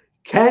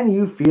Can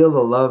You Feel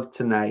the Love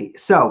Tonight?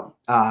 So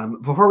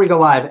before we go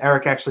live,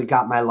 Eric actually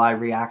got my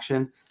live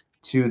reaction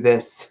to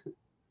this.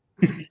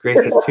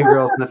 Grace has 2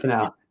 girls in the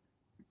finale.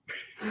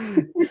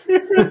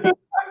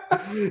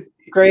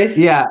 Grace,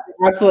 yeah,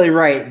 absolutely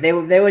right. They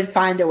would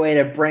find a way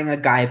to bring a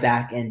guy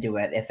back into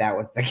it if that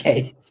was the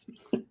case.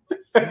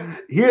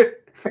 Here,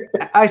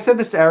 I said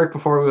this to Eric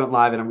before we went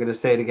live, and I'm going to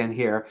say it again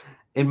here.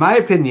 In my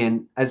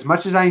opinion, as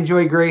much as I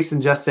enjoy Grace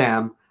and Just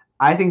Sam,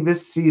 I think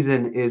this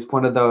season is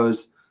one of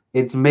those,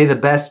 it's may the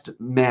best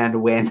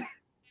man win,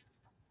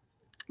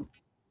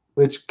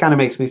 which kind of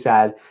makes me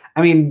sad.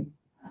 I mean,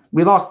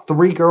 we lost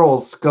 3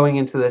 girls going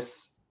into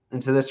this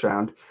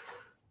round.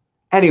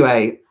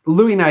 Anyway,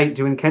 Louis Knight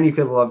doing Can You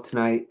Feel the Love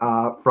Tonight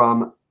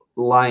from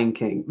Lion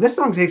King. This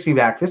song takes me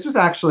back. This was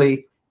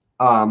actually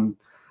at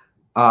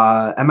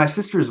my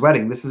sister's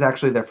wedding. This was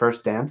actually their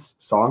first dance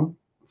song.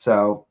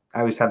 So I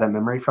always have that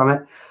memory from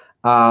it.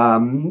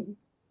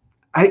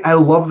 I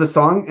love the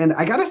song. And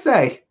I got to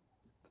say,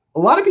 a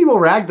lot of people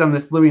ragged on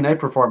this Louis Knight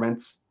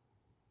performance.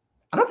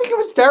 I don't think it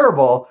was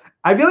terrible.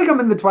 I feel like I'm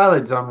in the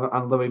Twilight Zone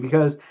on Louis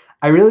because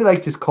I really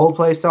liked his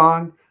Coldplay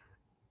song.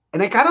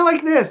 And I kind of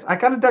like this. I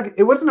kind of dug it.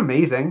 It wasn't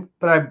amazing,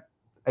 but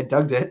I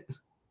dug it.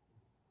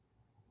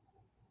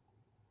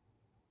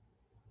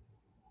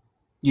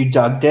 You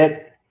dug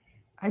it?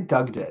 I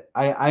dug it.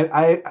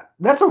 I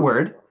that's a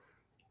word.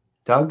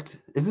 Dugged.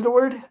 Is it a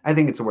word? I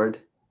think it's a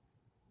word.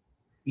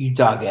 You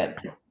dug it.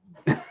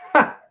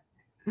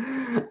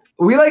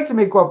 We like to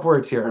make up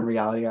words here in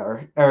Reality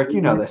Hour. Eric, you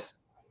know this.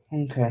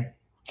 Okay.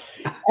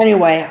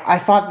 Anyway, I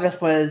thought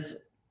this was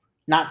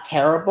not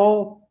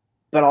terrible,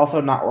 but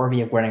also not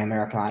worthy of winning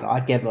American Idol.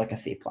 I'd give it like a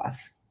C+.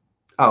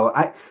 Oh,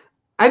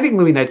 I think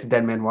Louis Knight's a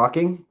dead man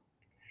walking.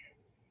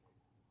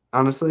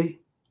 Honestly.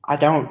 I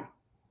don't.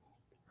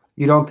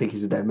 You don't think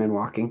he's a dead man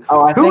walking?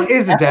 Oh, Who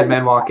is a dead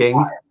man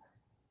walking?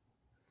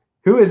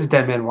 Who is a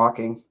dead man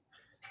walking?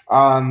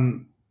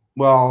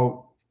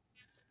 Well,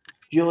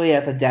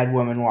 Julia's a dead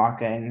woman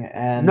walking,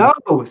 and no,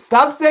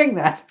 stop saying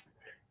that.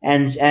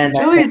 And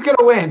Julia's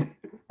gonna win.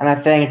 And I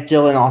think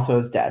Dylan also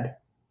is dead.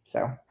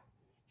 So,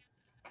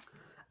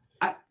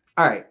 all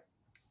right,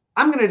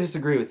 I'm gonna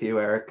disagree with you,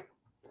 Eric.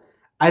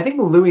 I think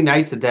Louis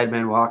Knight's a dead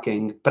man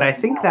walking, but I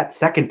think that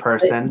second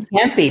person it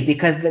can't be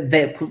because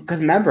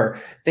remember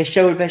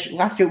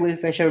last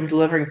week they showed him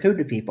delivering food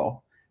to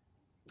people.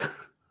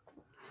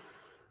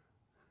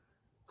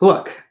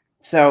 Look,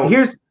 so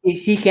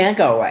he can't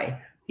go away.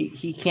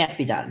 He can't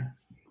be done.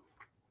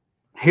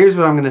 Here's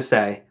what I'm going to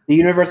say. The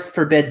universe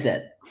forbids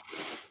it.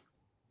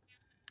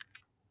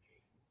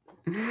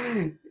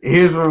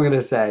 Here's what I'm going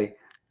to say.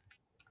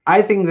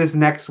 I think this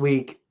next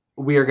week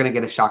we are going to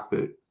get a shock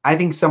boot. I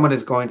think someone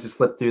is going to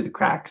slip through the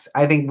cracks.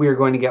 I think we are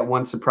going to get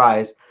one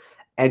surprise.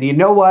 And you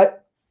know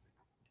what?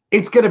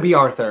 It's going to be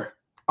Arthur.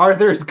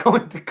 Arthur is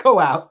going to go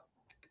out.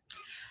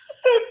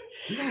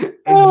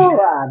 Oh,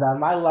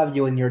 Adam, I love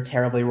you and your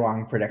terribly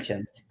wrong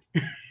predictions.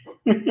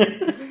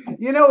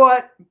 You know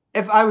what?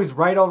 If I was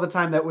right all the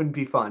time, that wouldn't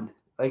be fun.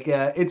 Like,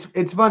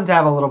 it's fun to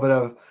have a little bit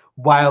of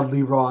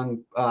wildly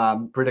wrong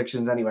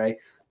predictions anyway.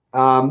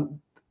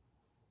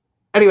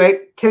 Anyway,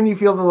 Can You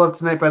Feel the Love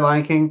Tonight by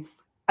Lion King?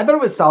 I thought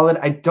it was solid.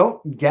 I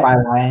don't get by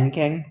Lion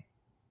King.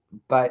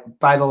 By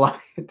the Lion.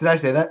 Did I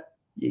say that?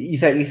 You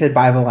said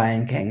by the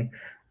Lion King,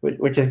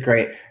 which is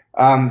great.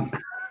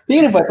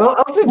 Speaking of which, well,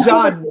 Elton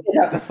John.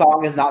 The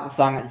song is not the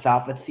song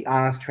itself; it's the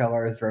Honest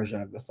Trailers version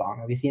of the song.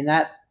 Have you seen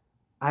that?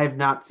 I have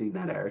not seen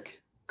that,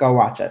 Eric. Go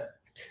watch it.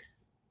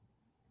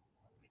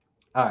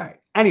 All right.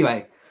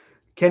 Anyway,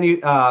 can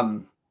you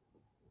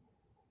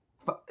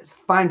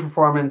fine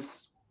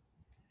performance?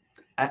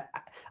 A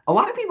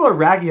lot of people are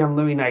ragging on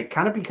Louis Knight,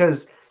 kind of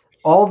because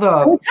all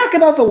the. Can we talk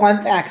about the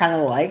one thing I kind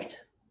of liked?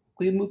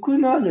 Can we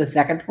move on to the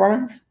second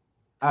performance?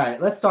 All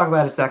right, let's talk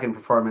about a second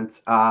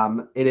performance.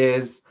 It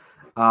is,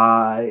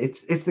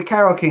 it's the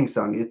Carole King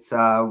song. It's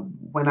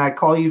 "When I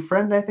Call You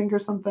Friend," I think, or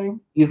something.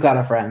 You've got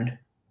a friend.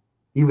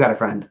 You've got a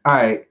friend. All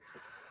right,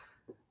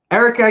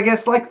 Eric, I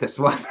guess liked this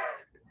one.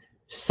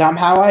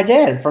 Somehow I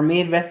did. For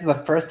me, this is the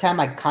first time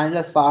I kind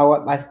of saw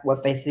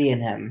what they see in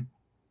him.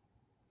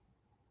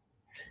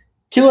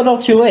 Too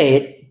little, too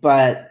late,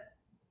 but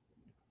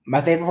my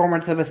favorite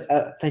performance of this,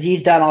 that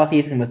he's done all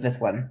season was this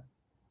one.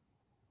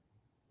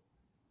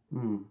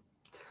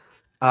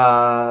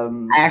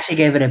 I actually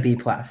gave it a B+.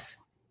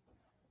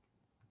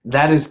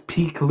 That is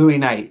peak Louis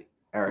Knight,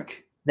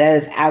 Eric.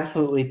 That is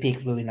absolutely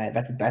peak Louis Knight.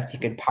 That's the best you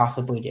could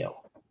possibly do.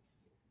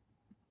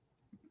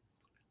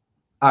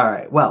 All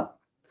right, well,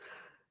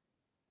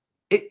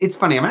 it's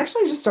funny. I'm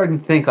actually just starting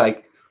to think,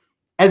 like,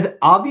 as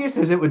obvious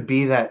as it would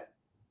be that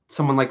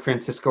someone like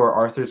Francisco or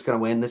Arthur is going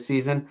to win this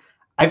season,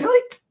 I feel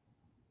like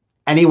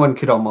anyone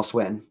could almost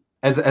win.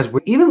 As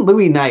even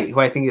Louis Knight,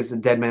 who I think is a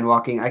dead man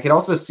walking, I could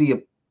also see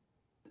a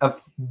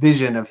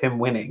vision of him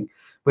winning,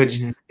 which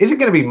isn't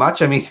going to be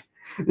much. I mean,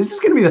 this is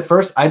going to be the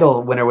first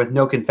Idol winner with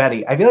no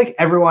confetti. I feel like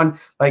everyone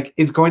like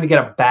is going to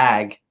get a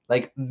bag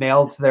like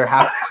mailed to their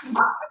house,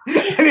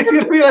 and it's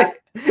going to be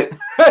like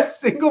a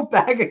single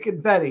bag of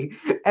confetti.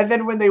 And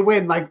then when they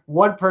win, like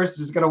one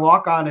person is going to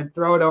walk on and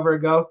throw it over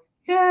and go,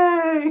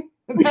 "Yay!"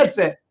 And that's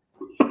it.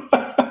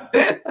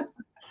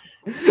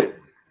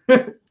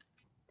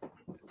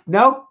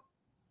 No.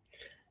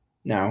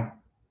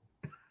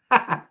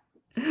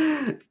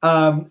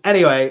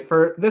 Anyway,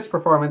 for this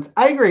performance,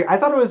 I agree. I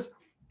thought it was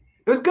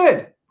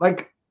good.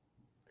 Like,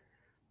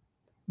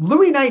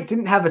 Louis Knight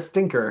didn't have a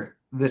stinker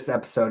this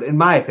episode, in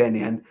my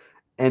opinion,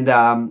 and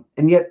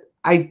yet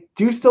I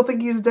do still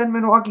think he's a dead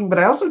man walking. But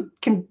I also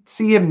can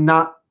see him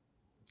not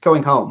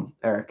going home,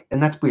 Eric,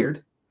 and that's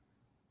weird.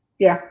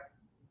 Yeah.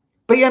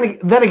 But yeah,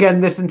 then again,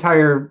 this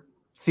entire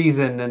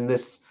season and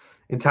this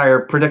entire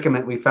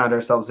predicament we found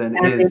ourselves in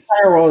and is the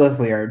entire world is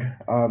weird.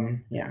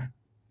 Yeah.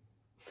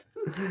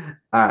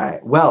 All right.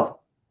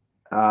 Well,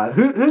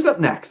 who's up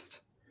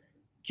next?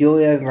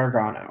 Julia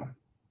Gargano.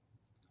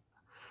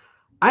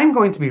 I'm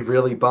going to be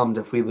really bummed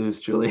if we lose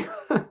Julia.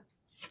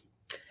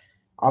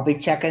 I'll be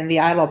checking the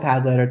Idol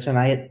pad later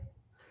tonight.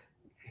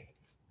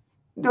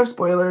 No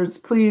spoilers,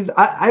 please.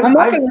 I've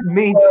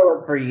remained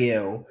spoiler for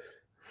you.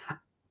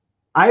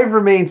 I've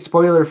remained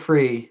spoiler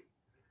free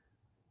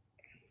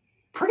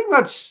pretty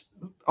much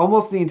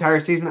almost the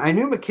entire season. I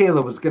knew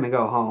Michaela was going to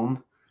go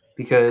home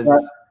because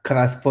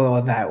I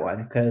spoiled that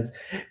one because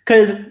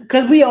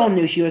we all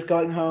knew she was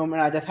going home,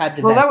 and I just had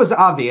to. Well, that was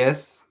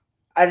obvious.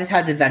 I just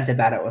had to vent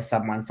about it with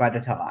someone, so I had to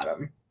tell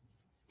Adam.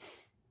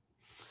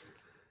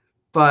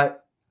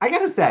 But I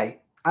gotta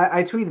say,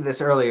 I tweeted this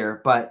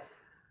earlier, but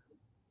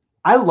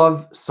I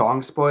love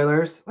song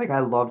spoilers. Like, I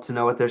love to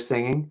know what they're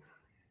singing.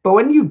 But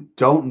when you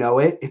don't know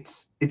it,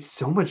 it's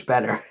so much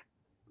better.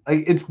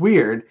 Like, it's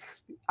weird.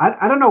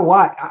 I don't know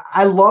why.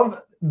 I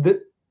love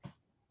the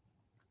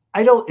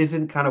Idol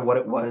isn't kind of what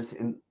it was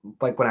in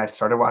like when I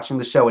started watching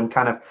the show, and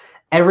kind of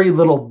every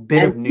little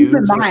bit of news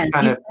was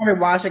kind of started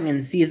watching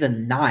in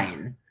season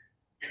 9.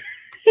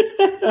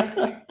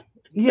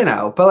 You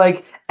know, but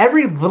like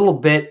every little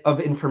bit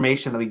of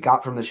information that we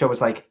got from the show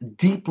was like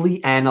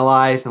deeply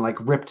analyzed and like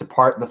ripped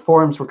apart. The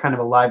forums were kind of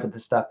alive with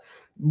this stuff.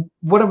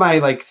 One of my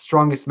like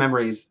strongest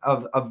memories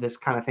of this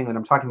kind of thing that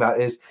I'm talking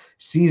about is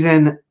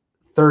season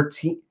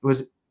 13. It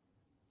was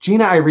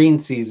Gina Irene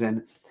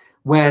season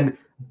when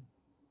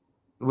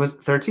was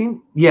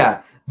 13?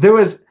 Yeah.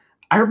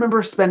 I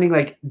remember spending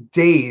like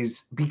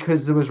days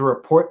because there was a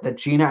report that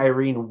Gina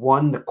Irene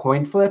won the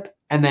coin flip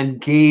and then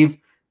gave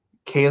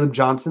Caleb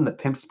Johnson the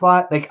pimp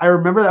spot. Like, I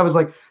remember that was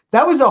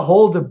a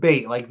whole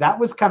debate. Like, that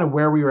was kind of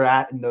where we were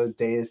at in those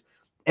days.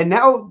 And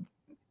now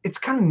it's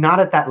kind of not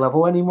at that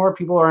level anymore.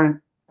 People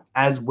aren't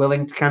as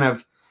willing to kind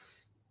of,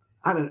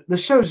 I don't know. The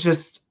show's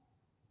just,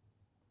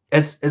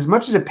 as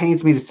much as it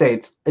pains me to say,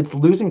 it's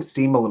losing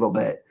steam a little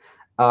bit.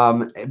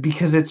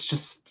 Because it's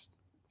just,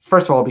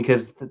 first of all,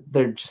 because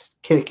they're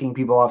just kicking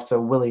people off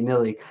so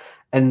willy-nilly.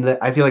 And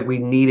I feel like we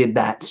needed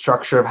that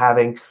structure of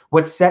having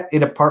what set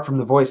it apart from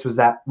The Voice was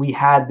that we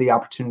had the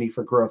opportunity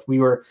for growth. We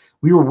were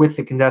with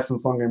the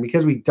contestants longer, and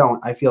because we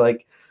don't, I feel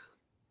like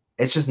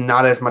it's just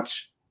not as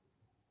much.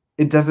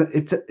 It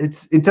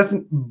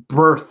doesn't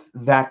birth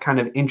that kind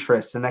of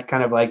interest and that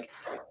kind of like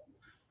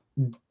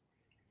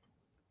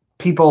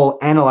people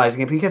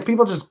analyzing it, because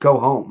people just go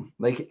home.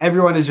 Like,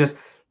 everyone is just,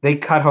 they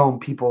cut home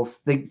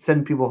they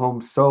send people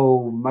home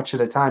so much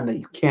at a time that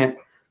you can't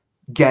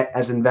get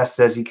as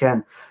invested as you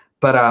can.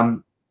 But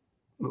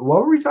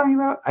what were we talking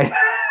about? I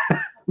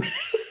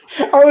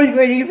was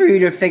waiting for you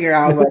to figure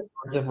out what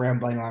words of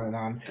rambling on and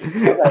on.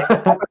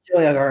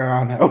 Julia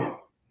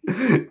Gargano.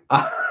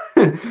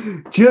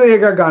 Julia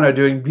Gargano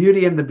doing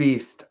Beauty and the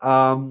Beast.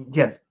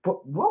 Yeah,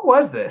 what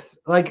was this?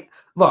 Like,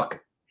 look,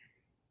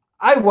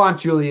 I want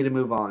Julia to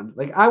move on.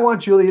 Like, I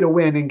want Julia to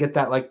win and get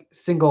that like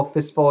single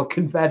fistful of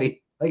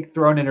confetti like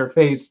thrown in her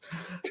face.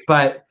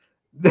 But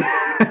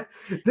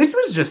this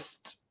was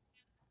just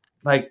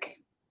like,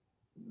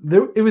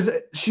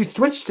 she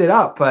switched it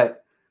up,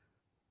 but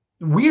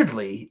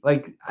weirdly,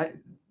 like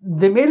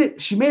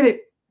she made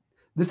it.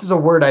 This is a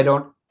word I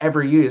don't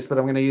ever use, but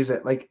I'm going to use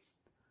it. Like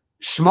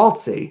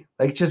schmaltzy,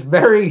 like just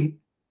very.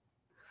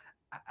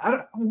 I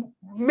don't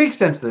make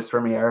sense of this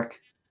for me, Eric.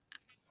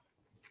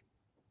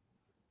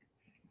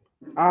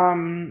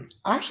 I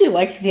actually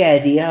liked the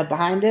idea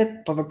behind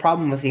it, but the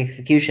problem was the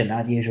execution,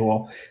 as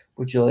usual,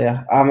 with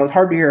Julia. It was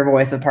hard to hear her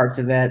voice in parts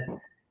of it,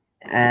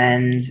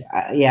 and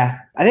yeah,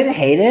 I didn't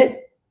hate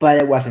it, but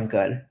it wasn't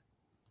good.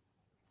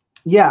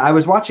 Yeah, I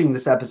was watching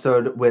this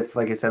episode with,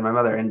 like I said, my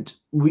mother, and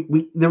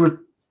we there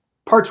were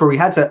parts where we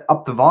had to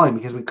up the volume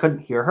because we couldn't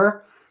hear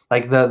her.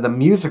 Like the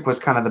music was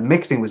kind of, the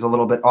mixing was a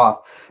little bit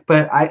off,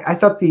 but I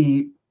thought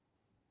the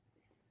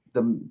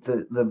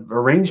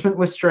arrangement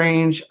was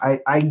strange.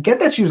 I get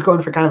that she was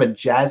going for kind of a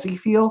jazzy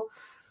feel,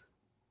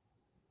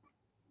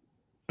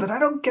 but I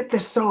don't get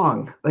this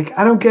song. Like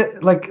I don't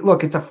get, like,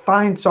 look, it's a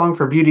fine song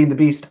for Beauty and the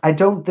Beast. I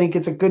don't think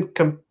it's a good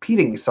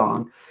competing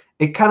song.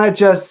 It kind of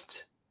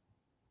just,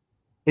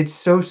 it's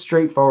so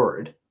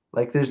straightforward.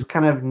 Like there's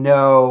kind of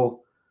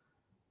no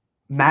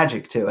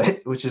magic to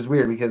it, which is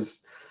weird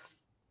because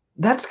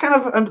that's kind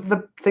of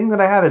the thing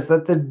that I have, is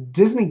that the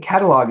Disney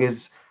catalog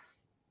is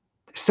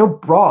so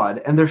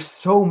broad and there's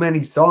so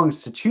many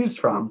songs to choose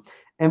from,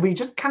 and we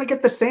just kind of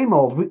get the same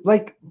old.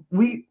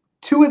 We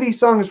two of these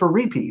songs were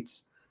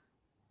repeats.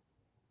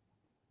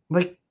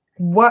 Like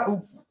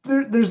what?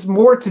 There's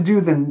more to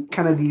do than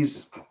kind of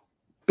these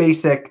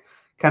basic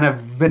kind of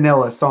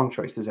vanilla song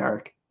choices,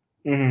 Eric.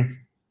 Mm-hmm.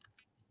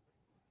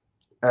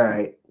 All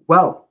right.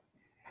 Well,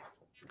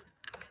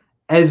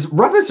 as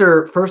rough as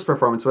her first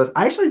performance was,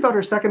 I actually thought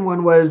her second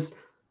one was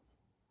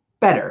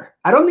better.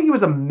 I don't think it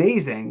was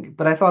amazing,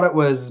 but I thought it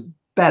was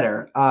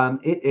better.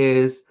 It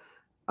is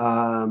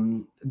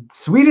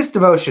Sweetest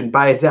Devotion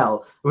by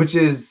Adele, which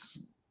is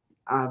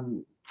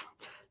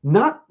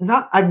not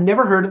I've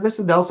never heard of this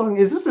Adele song.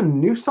 Is this a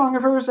new song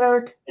of hers,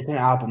 Eric? It's an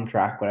album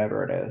track,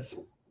 whatever it is.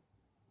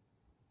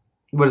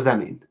 What does that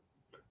mean?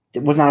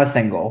 It was not a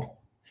single,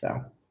 so.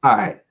 All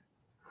right.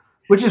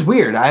 Which is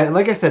weird.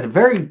 Like I said,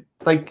 very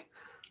like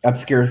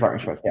obscure song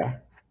choice, yeah.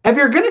 If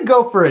you're gonna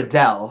go for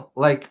Adele,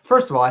 like,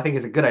 first of all, I think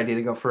it's a good idea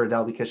to go for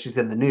Adele because she's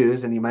in the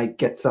news and you might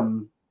get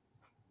some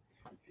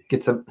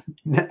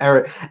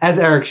as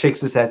Eric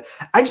shakes his head.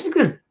 I just think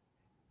there's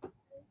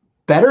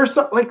better.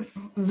 So, like,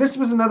 this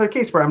was another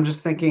case where I'm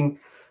just thinking,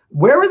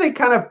 where were they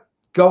kind of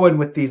going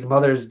with these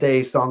Mother's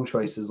Day song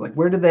choices? Like,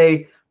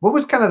 what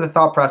was kind of the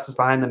thought process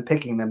behind them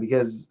picking them?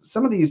 Because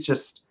some of these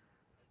just,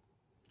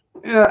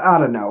 I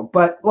don't know.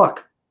 But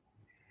look,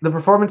 the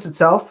performance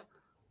itself,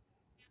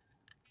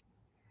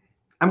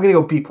 I'm going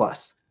to go B+.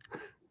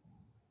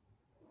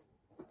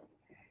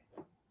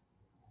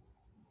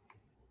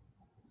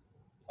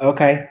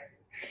 Okay.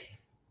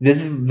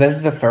 This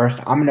is the first.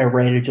 I'm going to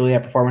rate a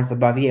Juliet performance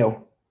above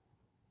you.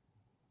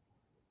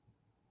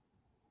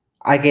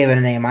 I gave it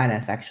an A-,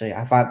 actually.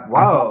 I thought,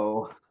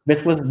 whoa,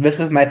 this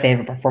was my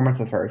favorite performance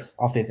of hers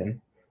all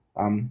season.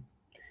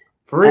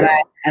 For real?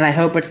 And I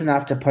hope it's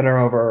enough to put her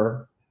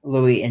over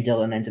Louis and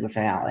Dylan into the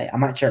finale. I'm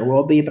not sure it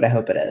will be, but I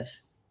hope it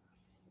is.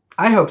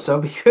 I hope so,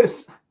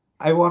 because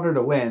I want her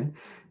to win.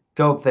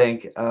 Don't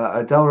think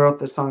Adele wrote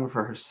this song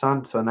for her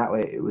son, so in that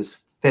way it was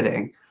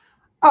fitting.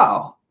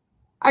 Oh,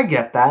 I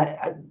get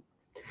that.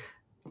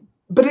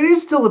 But it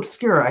is still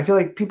obscure. I feel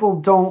like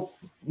people don't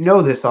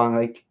know this song.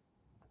 Like,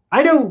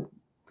 I know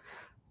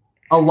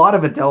a lot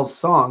of Adele's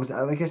songs.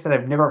 Like I said,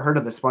 I've never heard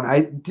of this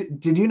one.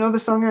 Did you know the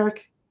song,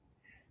 Eric?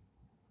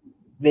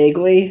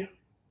 Vaguely.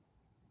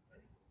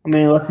 I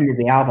mean, I listened to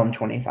the album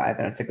 25,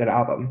 and it's a good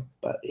album,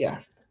 but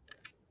yeah.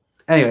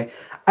 Anyway,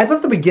 I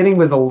thought the beginning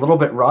was a little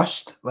bit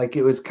rushed. Like,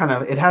 it was kind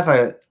of, it has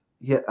a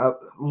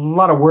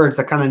lot of words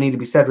that kind of need to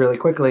be said really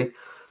quickly.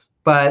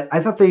 But I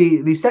thought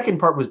the second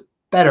part was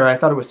better. I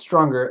thought it was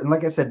stronger. And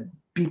like I said,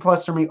 B+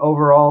 for me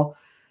overall.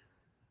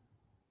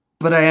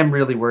 But I am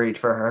really worried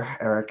for her,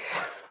 Eric.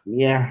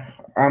 Yeah,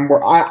 I'm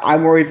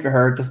worried for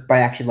her just by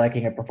actually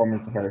liking a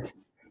performance of hers.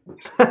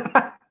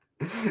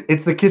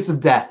 It's the kiss of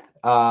death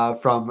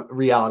from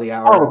Reality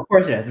Hour. Oh, of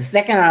course it is. The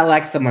second I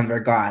like someone, they're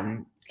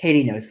gone.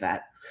 Katie knows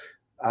that.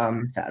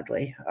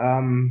 Sadly.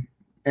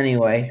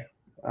 Anyway,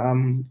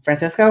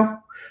 Francisco?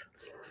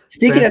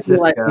 Speaking of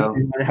liking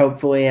someone,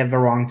 hopefully at the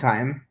wrong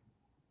time.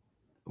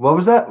 What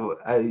was that?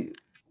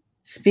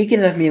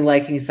 Speaking of me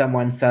liking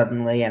someone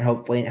suddenly and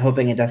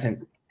hoping it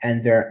doesn't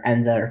end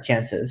their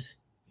chances.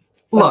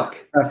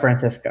 Look,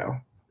 Francisco.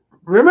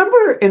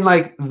 Remember in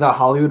like the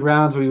Hollywood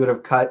rounds, we would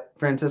have cut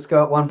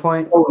Francisco at one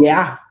point. Oh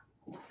yeah,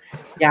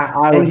 yeah.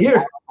 I was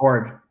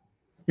bored.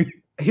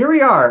 Here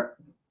we are,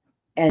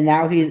 and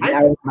now he's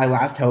my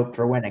last hope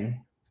for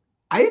winning.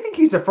 I think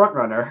he's a front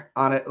runner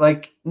on it.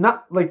 Like,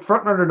 not like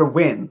front runner to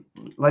win.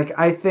 Like,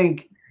 I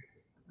think.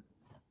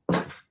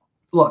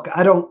 Look,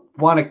 I don't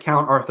want to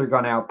count Arthur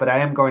Gunn out, but I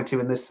am going to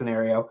in this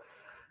scenario.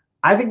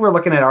 I think we're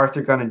looking at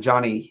Arthur Gunn and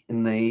Johnny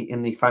in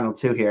the final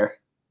two here.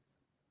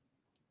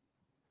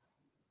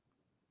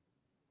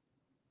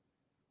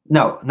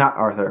 No, not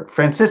Arthur.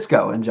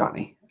 Francisco and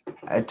Johnny.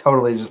 I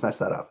totally just messed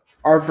that up.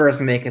 Arthur's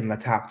making the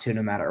top 2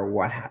 no matter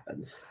what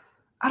happens.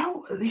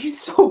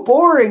 He's so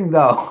boring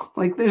though.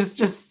 Like there's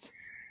just.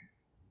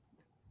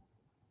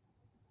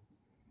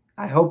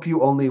 I hope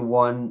you only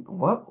won.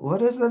 What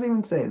does that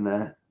even say in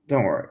that?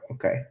 Don't worry.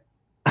 Okay.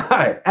 All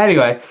right.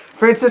 Anyway,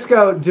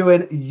 Francisco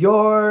doing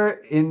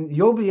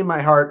You'll Be in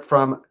My Heart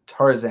from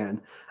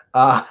Tarzan.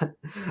 I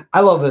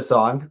love this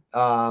song.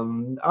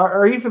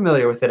 Are you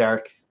familiar with it,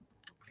 Eric?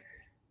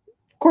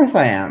 Of course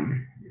I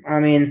am. I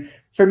mean,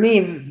 for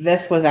me,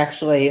 this was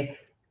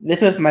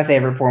my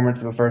favorite performance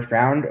of the first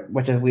round,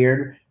 which is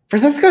weird.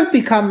 Francisco's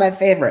become my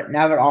favorite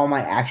now that all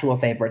my actual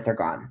favorites are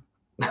gone.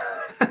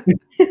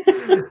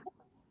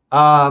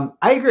 I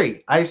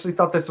agree. I actually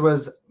thought this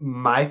was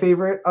my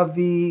favorite of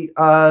the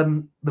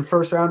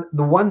first round.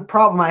 The one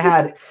problem I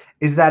had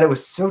is that it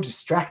was so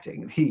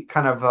distracting. The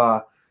kind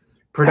of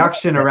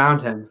production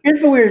around him.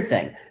 Here's the weird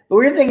thing. The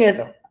weird thing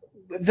is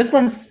this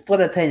one's split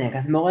opinion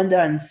because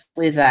Melinda and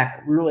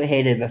Slezak really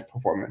hated this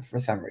performance for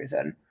some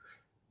reason.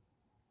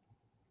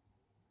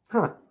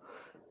 Huh.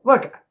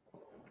 Look.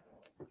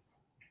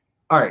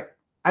 All right.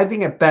 I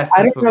think at best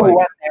I don't know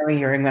what they were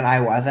hearing that I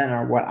wasn't,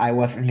 or what I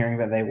wasn't hearing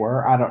that they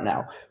were. I don't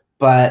know.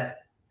 But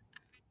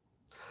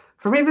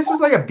for me, this was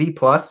like a B+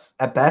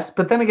 at best.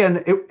 But then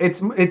again,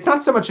 it's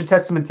not so much a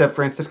testament to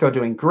Francisco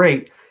doing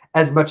great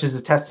as much as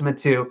a testament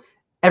to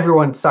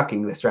everyone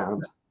sucking this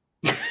round.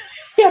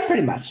 Yeah,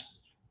 pretty much.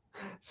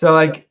 So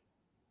like,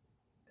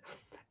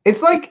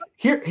 it's like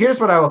here's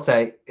what I will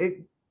say.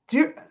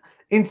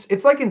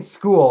 It's like in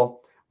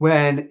school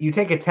when you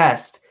take a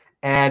test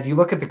and you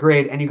look at the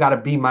grade and you got a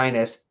B-,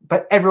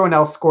 but everyone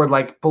else scored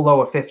like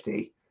below a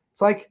 50.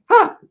 It's like,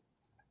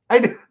 I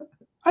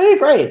did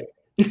great.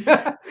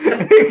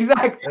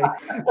 Exactly.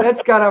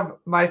 That's kind of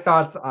my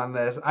thoughts on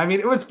this. I mean,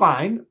 it was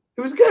fine.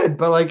 It was good,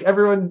 but like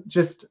everyone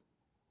just,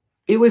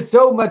 it was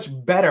so much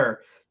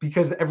better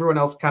because everyone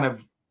else kind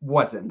of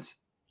wasn't.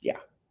 Yeah.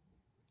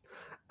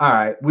 All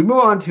right. We move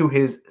on to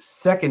his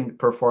second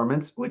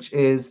performance, which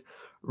is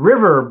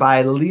River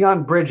by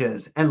Leon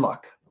Bridges. And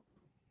look,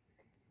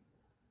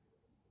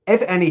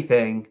 if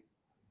anything,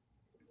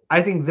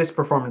 I think this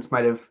performance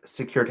might have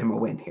secured him a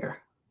win here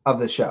of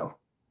the show.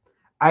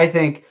 I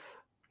think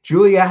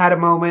Julia had a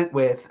moment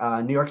with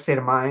New York State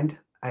of Mind.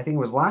 I think it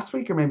was last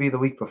week or maybe the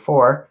week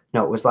before.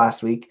 No, it was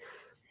last week.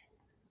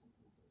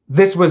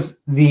 This was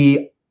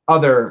the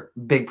other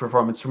big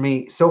performance for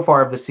me so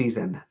far of the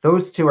season.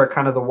 Those two are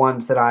kind of the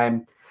ones that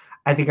I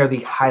think are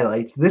the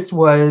highlights. This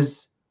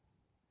was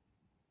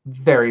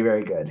very,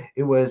 very good.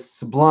 It was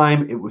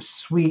sublime. It was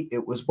sweet.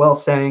 It was well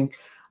sang.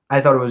 I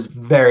thought it was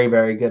very,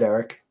 very good,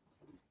 Eric.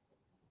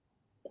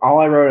 All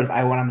I wrote is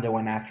I want him to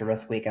win after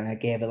this week, and I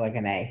gave it like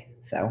an A.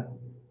 So,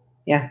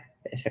 yeah,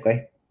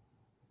 basically.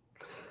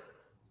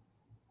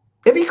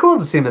 It'd be cool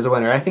to see him as a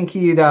winner. I think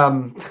he'd.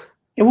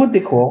 It would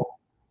be cool.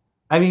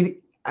 I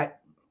mean,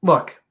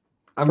 look,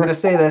 I'm going to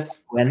say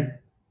this. Win.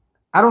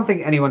 I don't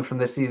think anyone from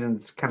this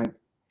season's kind of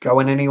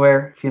going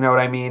anywhere, if you know what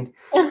I mean.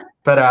 Yeah.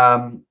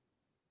 But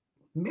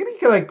maybe you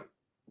could like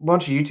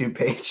launch a YouTube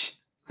page.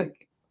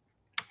 Like,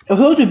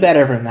 he'll do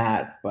better than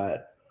that,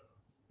 but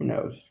who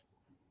knows?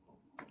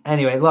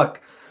 Anyway,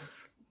 look,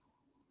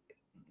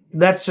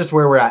 that's just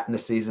where we're at in the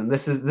season.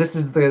 This is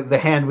the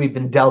hand we've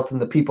been dealt and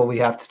the people we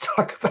have to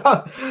talk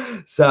about.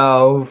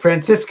 So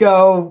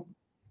Francisco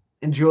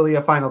and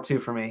Julia, final two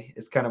for me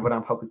is kind of what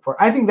I'm hoping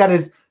for. I think that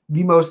is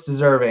the most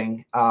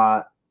deserving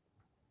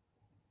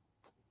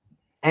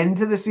end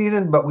to the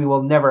season, but we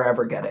will never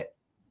ever get it.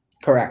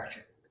 Correct.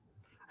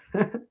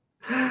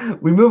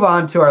 We move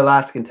on to our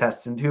last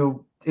contestant,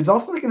 who is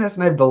also the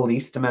contestant I have the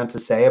least amount to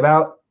say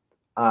about.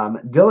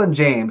 Dylan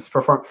James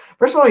performed.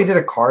 First of all, he did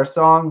a Cars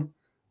song,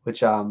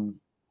 which are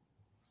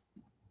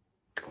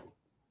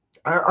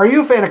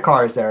you a fan of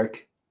Cars,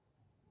 Eric?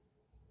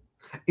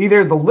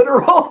 Either the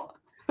literal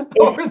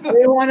or do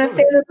you want to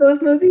say that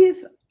those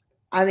movies?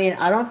 I mean,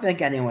 I don't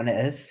think anyone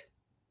is.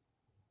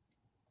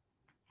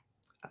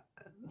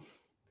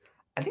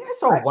 I think I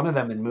saw one of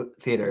them in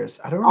theaters.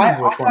 I don't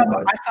remember which one it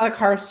was. I saw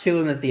Cars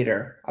 2 in the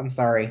theater. I'm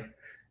sorry.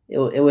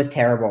 It was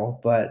terrible.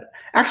 But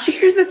actually,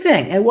 here's the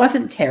thing. It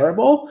wasn't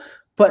terrible,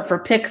 but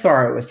for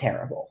Pixar, it was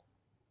terrible.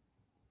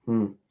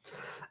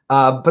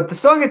 But the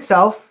song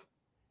itself,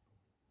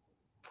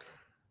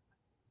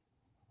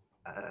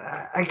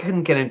 I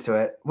couldn't get into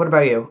it. What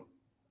about you?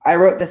 I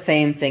wrote the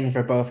same thing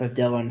for both of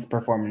Dylan's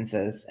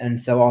performances,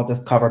 and so I'll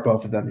just cover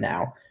both of them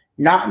now.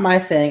 Not my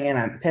thing, and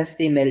I'm pissed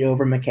he made it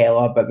over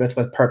Michaela, but this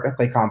was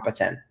perfectly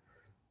competent.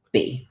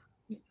 B.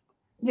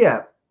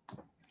 Yeah,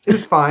 it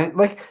was fine.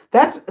 Like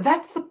that's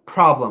the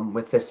problem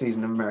with this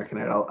season of American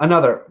Idol.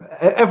 Another,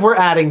 if we're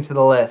adding to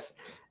the list,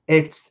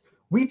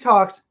 we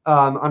talked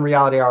on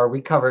Reality Hour. We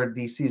covered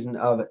the season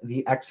of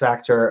the X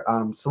Factor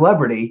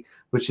Celebrity,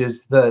 which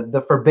is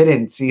the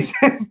forbidden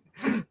season.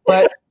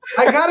 But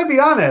I gotta be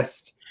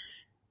honest,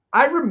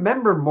 I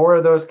remember more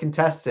of those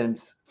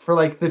contestants for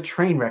like the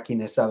train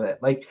wreckiness of it.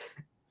 Like,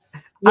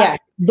 yeah,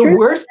 the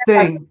worst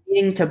thing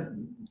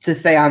to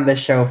say on this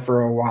show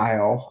for a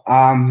while.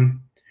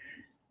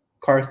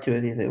 Cars 2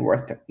 is easily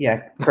worth it.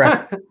 Yeah,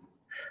 correct.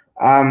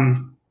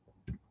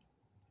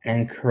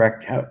 And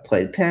correct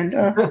outplayed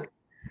Panda.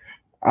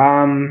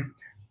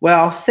 What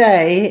I'll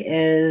say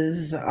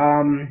is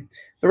the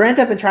rant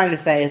I've been trying to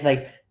say is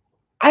like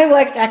I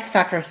liked X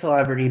Factor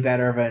Celebrity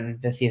better than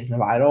this season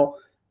of Idol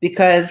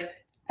because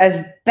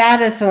as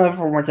bad as some of the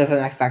performances in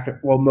X Factor,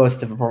 well, most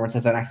of the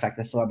performances in X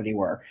Factor Celebrity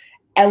were,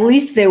 at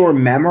least they were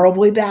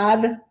memorably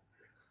bad,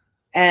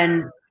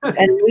 and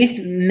at least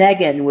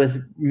Megan was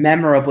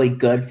memorably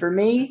good for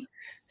me.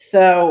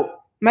 So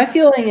my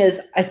feeling is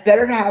it's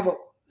better to have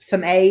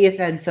some A's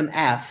and some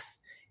F's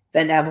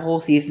than to have a whole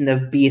season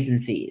of B's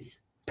and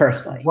C's,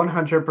 personally.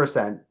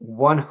 100%.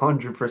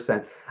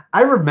 100%.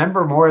 I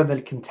remember more of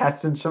the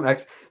contestants from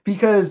X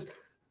because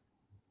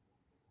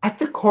at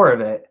the core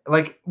of it,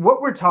 like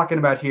what we're talking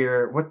about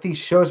here, what these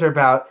shows are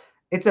about,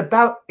 it's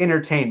about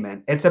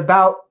entertainment. It's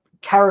about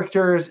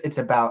characters. It's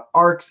about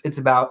arcs. It's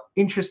about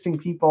interesting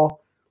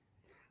people.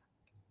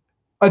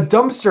 A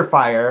dumpster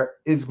fire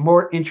is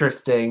more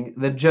interesting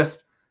than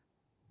just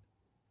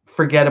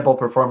forgettable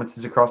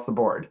performances across the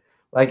board.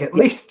 Like at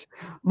least,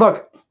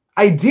 look,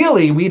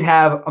 ideally we'd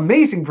have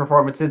amazing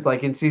performances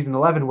like in season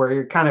 11 where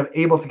you're kind of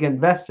able to get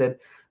invested.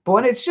 But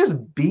when it's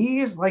just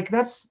B's, like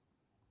that's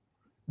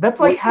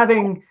like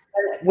having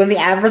when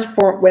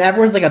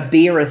everyone's like a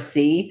B or a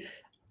C,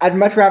 I'd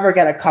much rather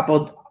get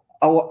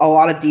a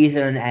lot of D's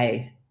than an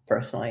A,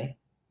 personally.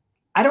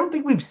 I don't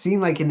think we've seen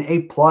like an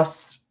A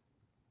plus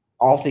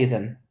all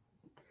season.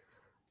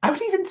 I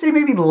would even say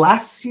maybe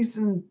last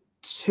season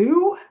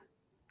 2.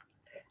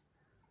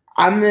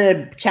 I'm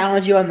gonna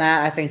challenge you on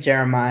that. I think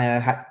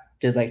Jeremiah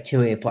did like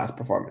 2 A plus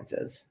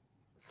performances.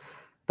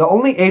 The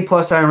only A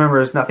plus I remember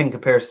is Nothing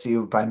Compares to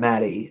You by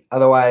Maddie.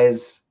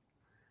 Otherwise,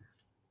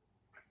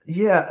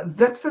 yeah,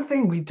 that's the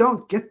thing. We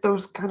don't get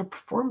those kind of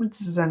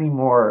performances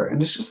anymore,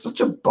 and it's just such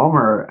a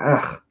bummer.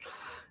 Ugh.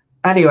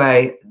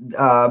 Anyway,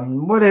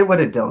 what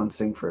did Dylan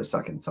sing for his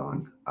second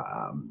song?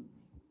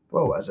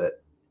 What was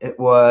it? It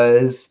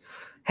was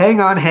Hang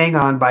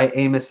On by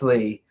Amos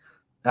Lee.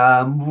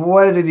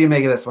 What did you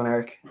make of this one,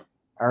 Eric?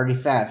 I already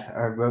said.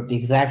 I wrote the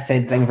exact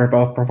same thing for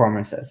both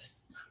performances.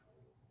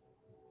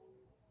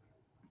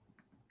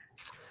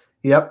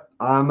 Yep,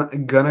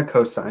 I'm gonna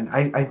co-sign.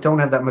 I don't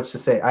have that much to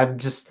say.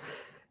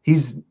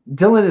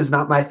 Dylan is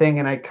not my thing,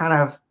 and I kind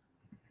of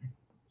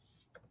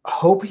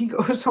hope he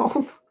goes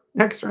home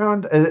next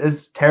round,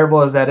 as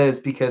terrible as that is,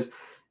 because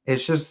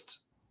it's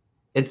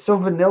so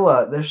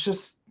vanilla. There's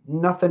just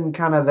nothing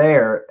kind of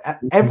there.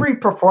 Every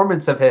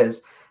performance of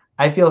his,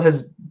 I feel,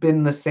 has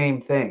been the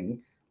same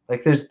thing.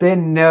 Like there's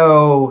been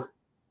no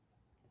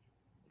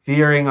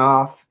veering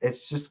off.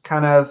 It's just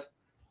kind of,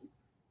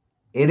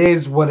 it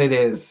is what it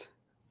is.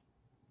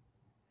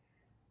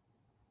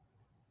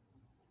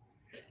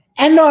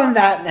 And on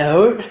that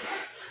note,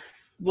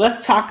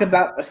 let's talk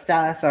about the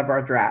status of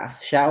our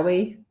draft, shall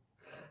we?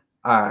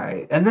 All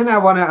right, and then I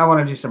want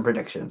to do some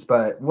predictions.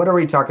 But what are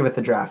we talking about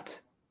the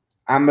draft?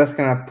 I'm just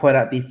gonna put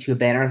up these 2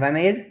 banners I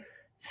made.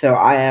 So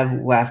I have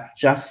left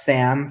just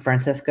Sam,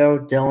 Francisco,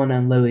 Dylan,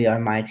 and Louie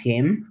on my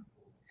team,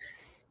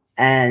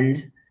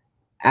 and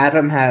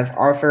Adam has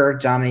Arthur,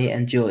 Johnny,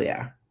 and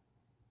Julia.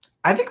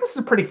 I think this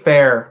is pretty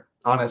fair,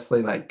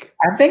 honestly. Like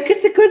I think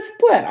it's a good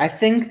split. I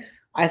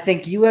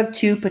think you have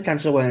 2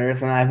 potential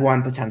winners, and I have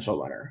 1 potential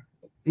winner.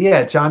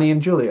 Yeah, Johnny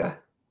and Julia.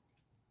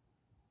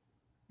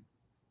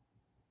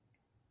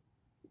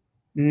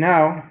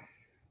 No.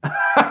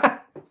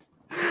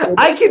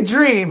 I can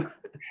dream.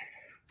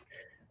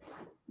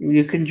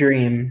 You can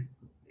dream.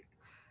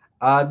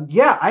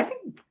 Yeah, I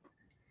think.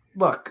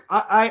 Look,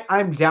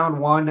 I'm down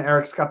 1.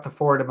 Eric's got the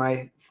 4 to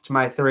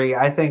my 3.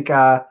 I think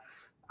I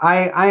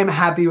am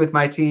happy with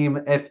my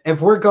team.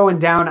 If we're going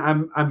down,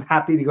 I'm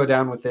happy to go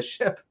down with this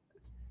ship.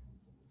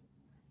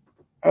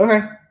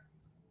 Okay.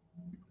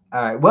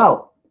 All right.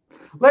 Well,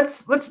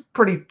 let's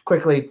pretty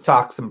quickly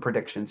talk some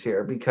predictions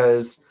here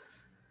because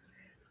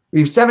we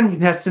have 7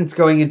 contestants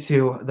going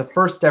into the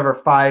first ever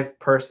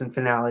 5-person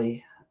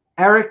finale.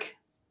 Eric,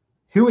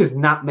 who is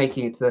not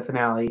making it to the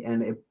finale,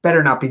 and it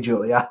better not be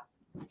Julia.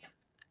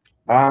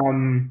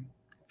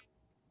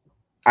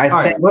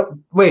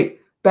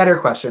 Wait, better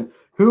question.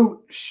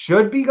 Who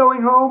should be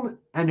going home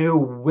and who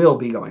will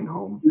be going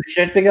home? Who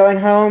should be going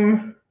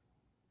home?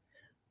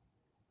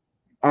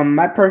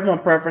 My personal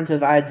preference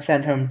is I'd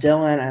send home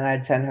Dylan and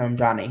I'd send home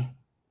Johnny.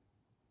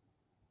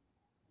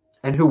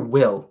 And who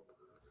will?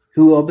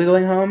 Who will be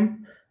going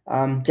home?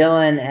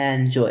 Dylan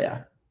and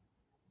Julia.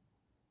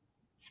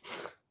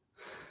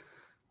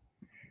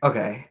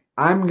 Okay,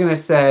 I'm gonna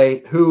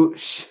say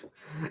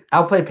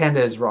Outplayed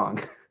Panda is wrong.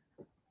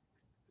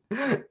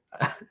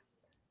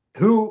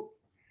 Who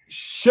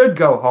should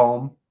go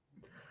home?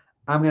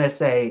 I'm gonna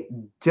say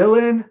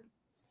Dylan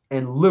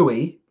and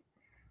Louie.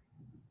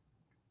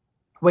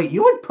 Wait,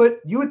 you would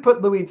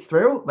put Louie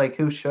through? Like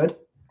who should?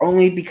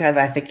 Only because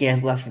I think he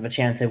has less of a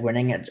chance of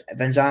winning it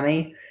than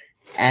Johnny,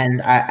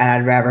 and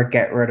I'd rather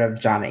get rid of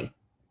Johnny.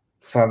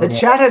 The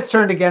chat has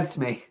turned against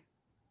me.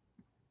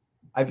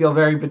 I feel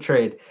very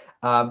betrayed.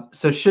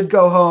 So should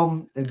go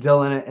home, and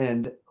Dylan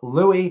and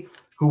Louis,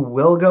 who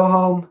will go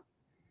home.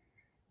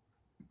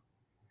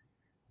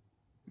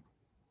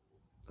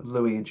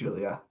 Louis and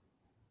Julia.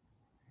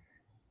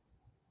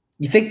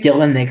 You think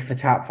Dylan makes the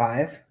top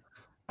 5?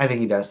 I think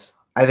he does.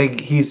 I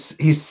think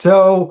he's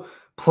so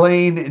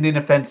plain and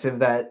inoffensive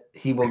that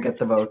he will get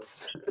the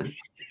votes.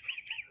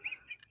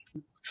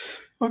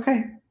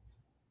 Okay.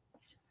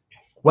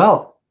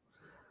 Well,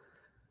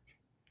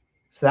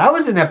 so that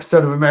was an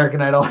episode of American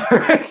Idol.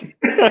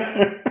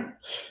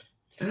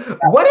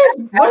 What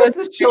has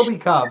this show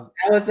become?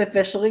 That was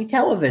officially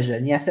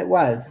television. Yes, it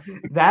was.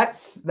 That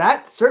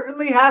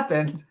certainly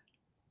happened.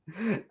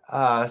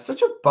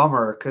 Such a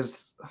bummer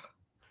because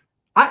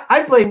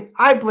I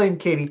blame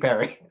Katy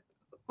Perry.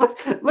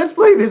 Let's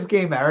play this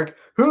game, Eric.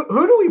 Who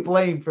do we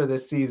blame for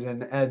this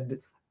season? And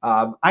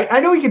I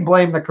know we can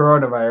blame the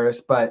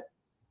coronavirus, but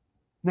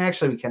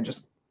actually we can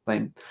just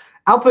blame.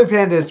 Outplay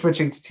Panda is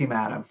switching to Team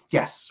Adam.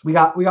 Yes, we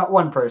got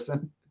one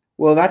person.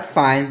 Well, that's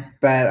fine,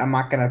 but I'm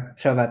not gonna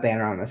show that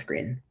banner on the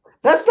screen.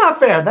 That's not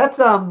fair. That's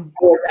Oh,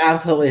 it's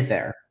absolutely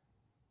fair.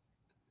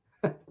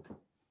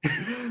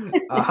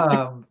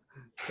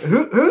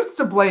 Who's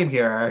to blame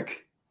here,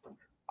 Eric?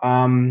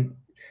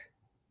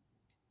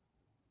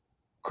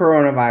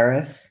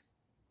 Coronavirus.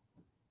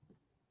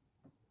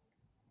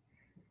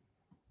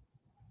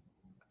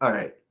 All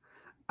right.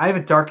 I have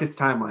a darkest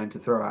timeline to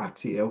throw out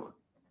to you.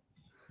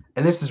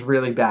 And this is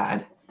really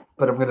bad,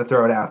 but I'm going to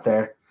throw it out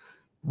there.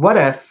 What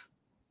if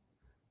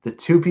the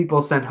 2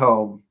 people sent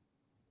home,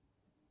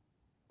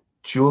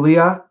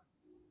 Julia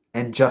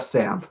and Just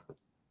Sam?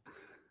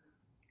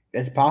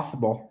 It's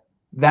possible.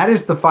 That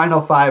is the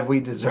final 5 we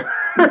deserve.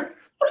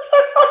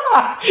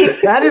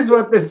 That is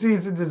what this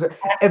season deserves.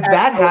 If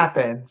that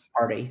happens,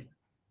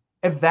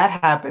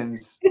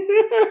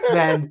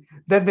 then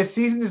the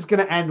season is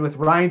going to end with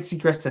Ryan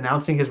Seacrest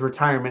announcing his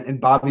retirement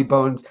and Bobby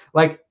Bones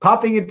like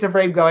popping into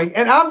frame going,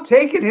 and I'm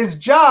taking his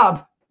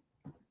job.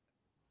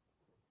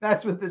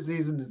 That's what the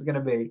season is going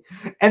to be.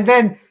 And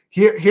then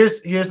here's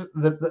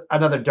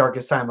another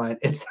darkest timeline.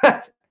 It's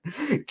that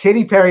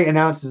Katy Perry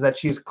announces that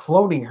she's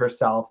cloning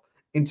herself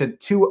into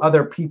 2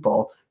 other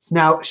people. So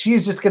now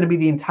she's just going to be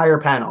the entire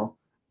panel.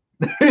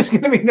 There's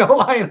going to be no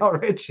Lionel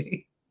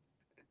Richie,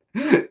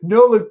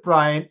 no Luke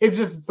Bryan. It's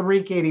just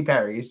 3 Katy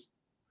Perrys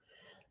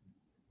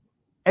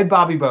and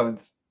Bobby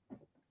Bones.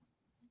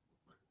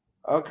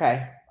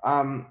 Okay.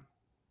 Anyone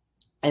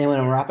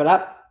want to wrap it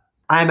up?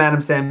 I'm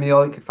Adam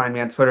Samuel. You can find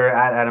me on Twitter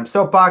at Adam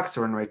Soapbox.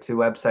 We're on my 2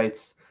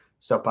 websites,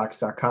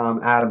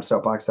 soapbox.com,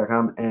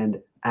 adamsoapbox.com, and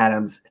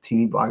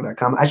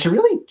adamstvblog.com. I should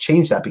really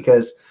change that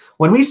because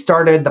when we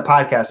started the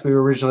podcast, we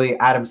were originally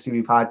Adam's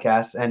TV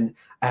Podcast, and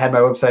I had my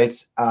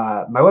website,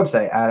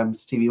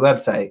 Adam's TV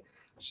website.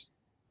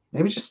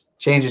 Maybe just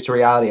change it to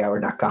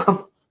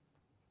realityhour.com.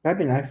 That'd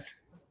be nice.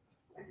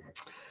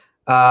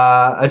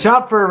 A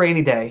job for a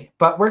rainy day.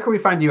 But where can we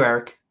find you,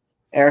 Eric?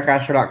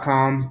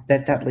 ericascher.com,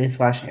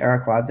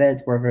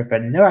 bit.ly/ericlawvids, where there's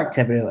been no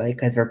activity lately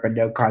because there have been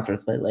no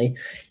concerts lately.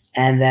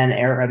 And then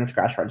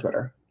Eric_Ascher on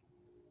Twitter.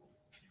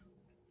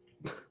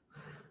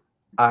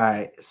 All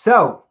right.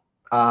 So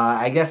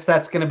I guess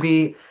that's going to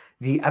be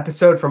the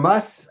episode from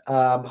us.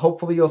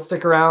 Hopefully you'll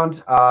stick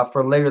around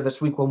for later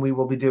this week when we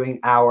will be doing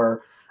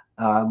our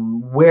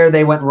Where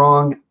They Went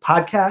Wrong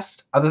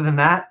podcast. Other than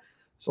that,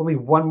 there's only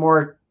one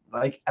more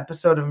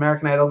episode of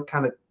American Idol to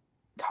kind of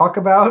talk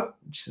about,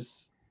 which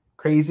is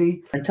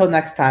crazy. Until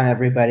next time,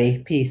 everybody.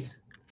 Peace.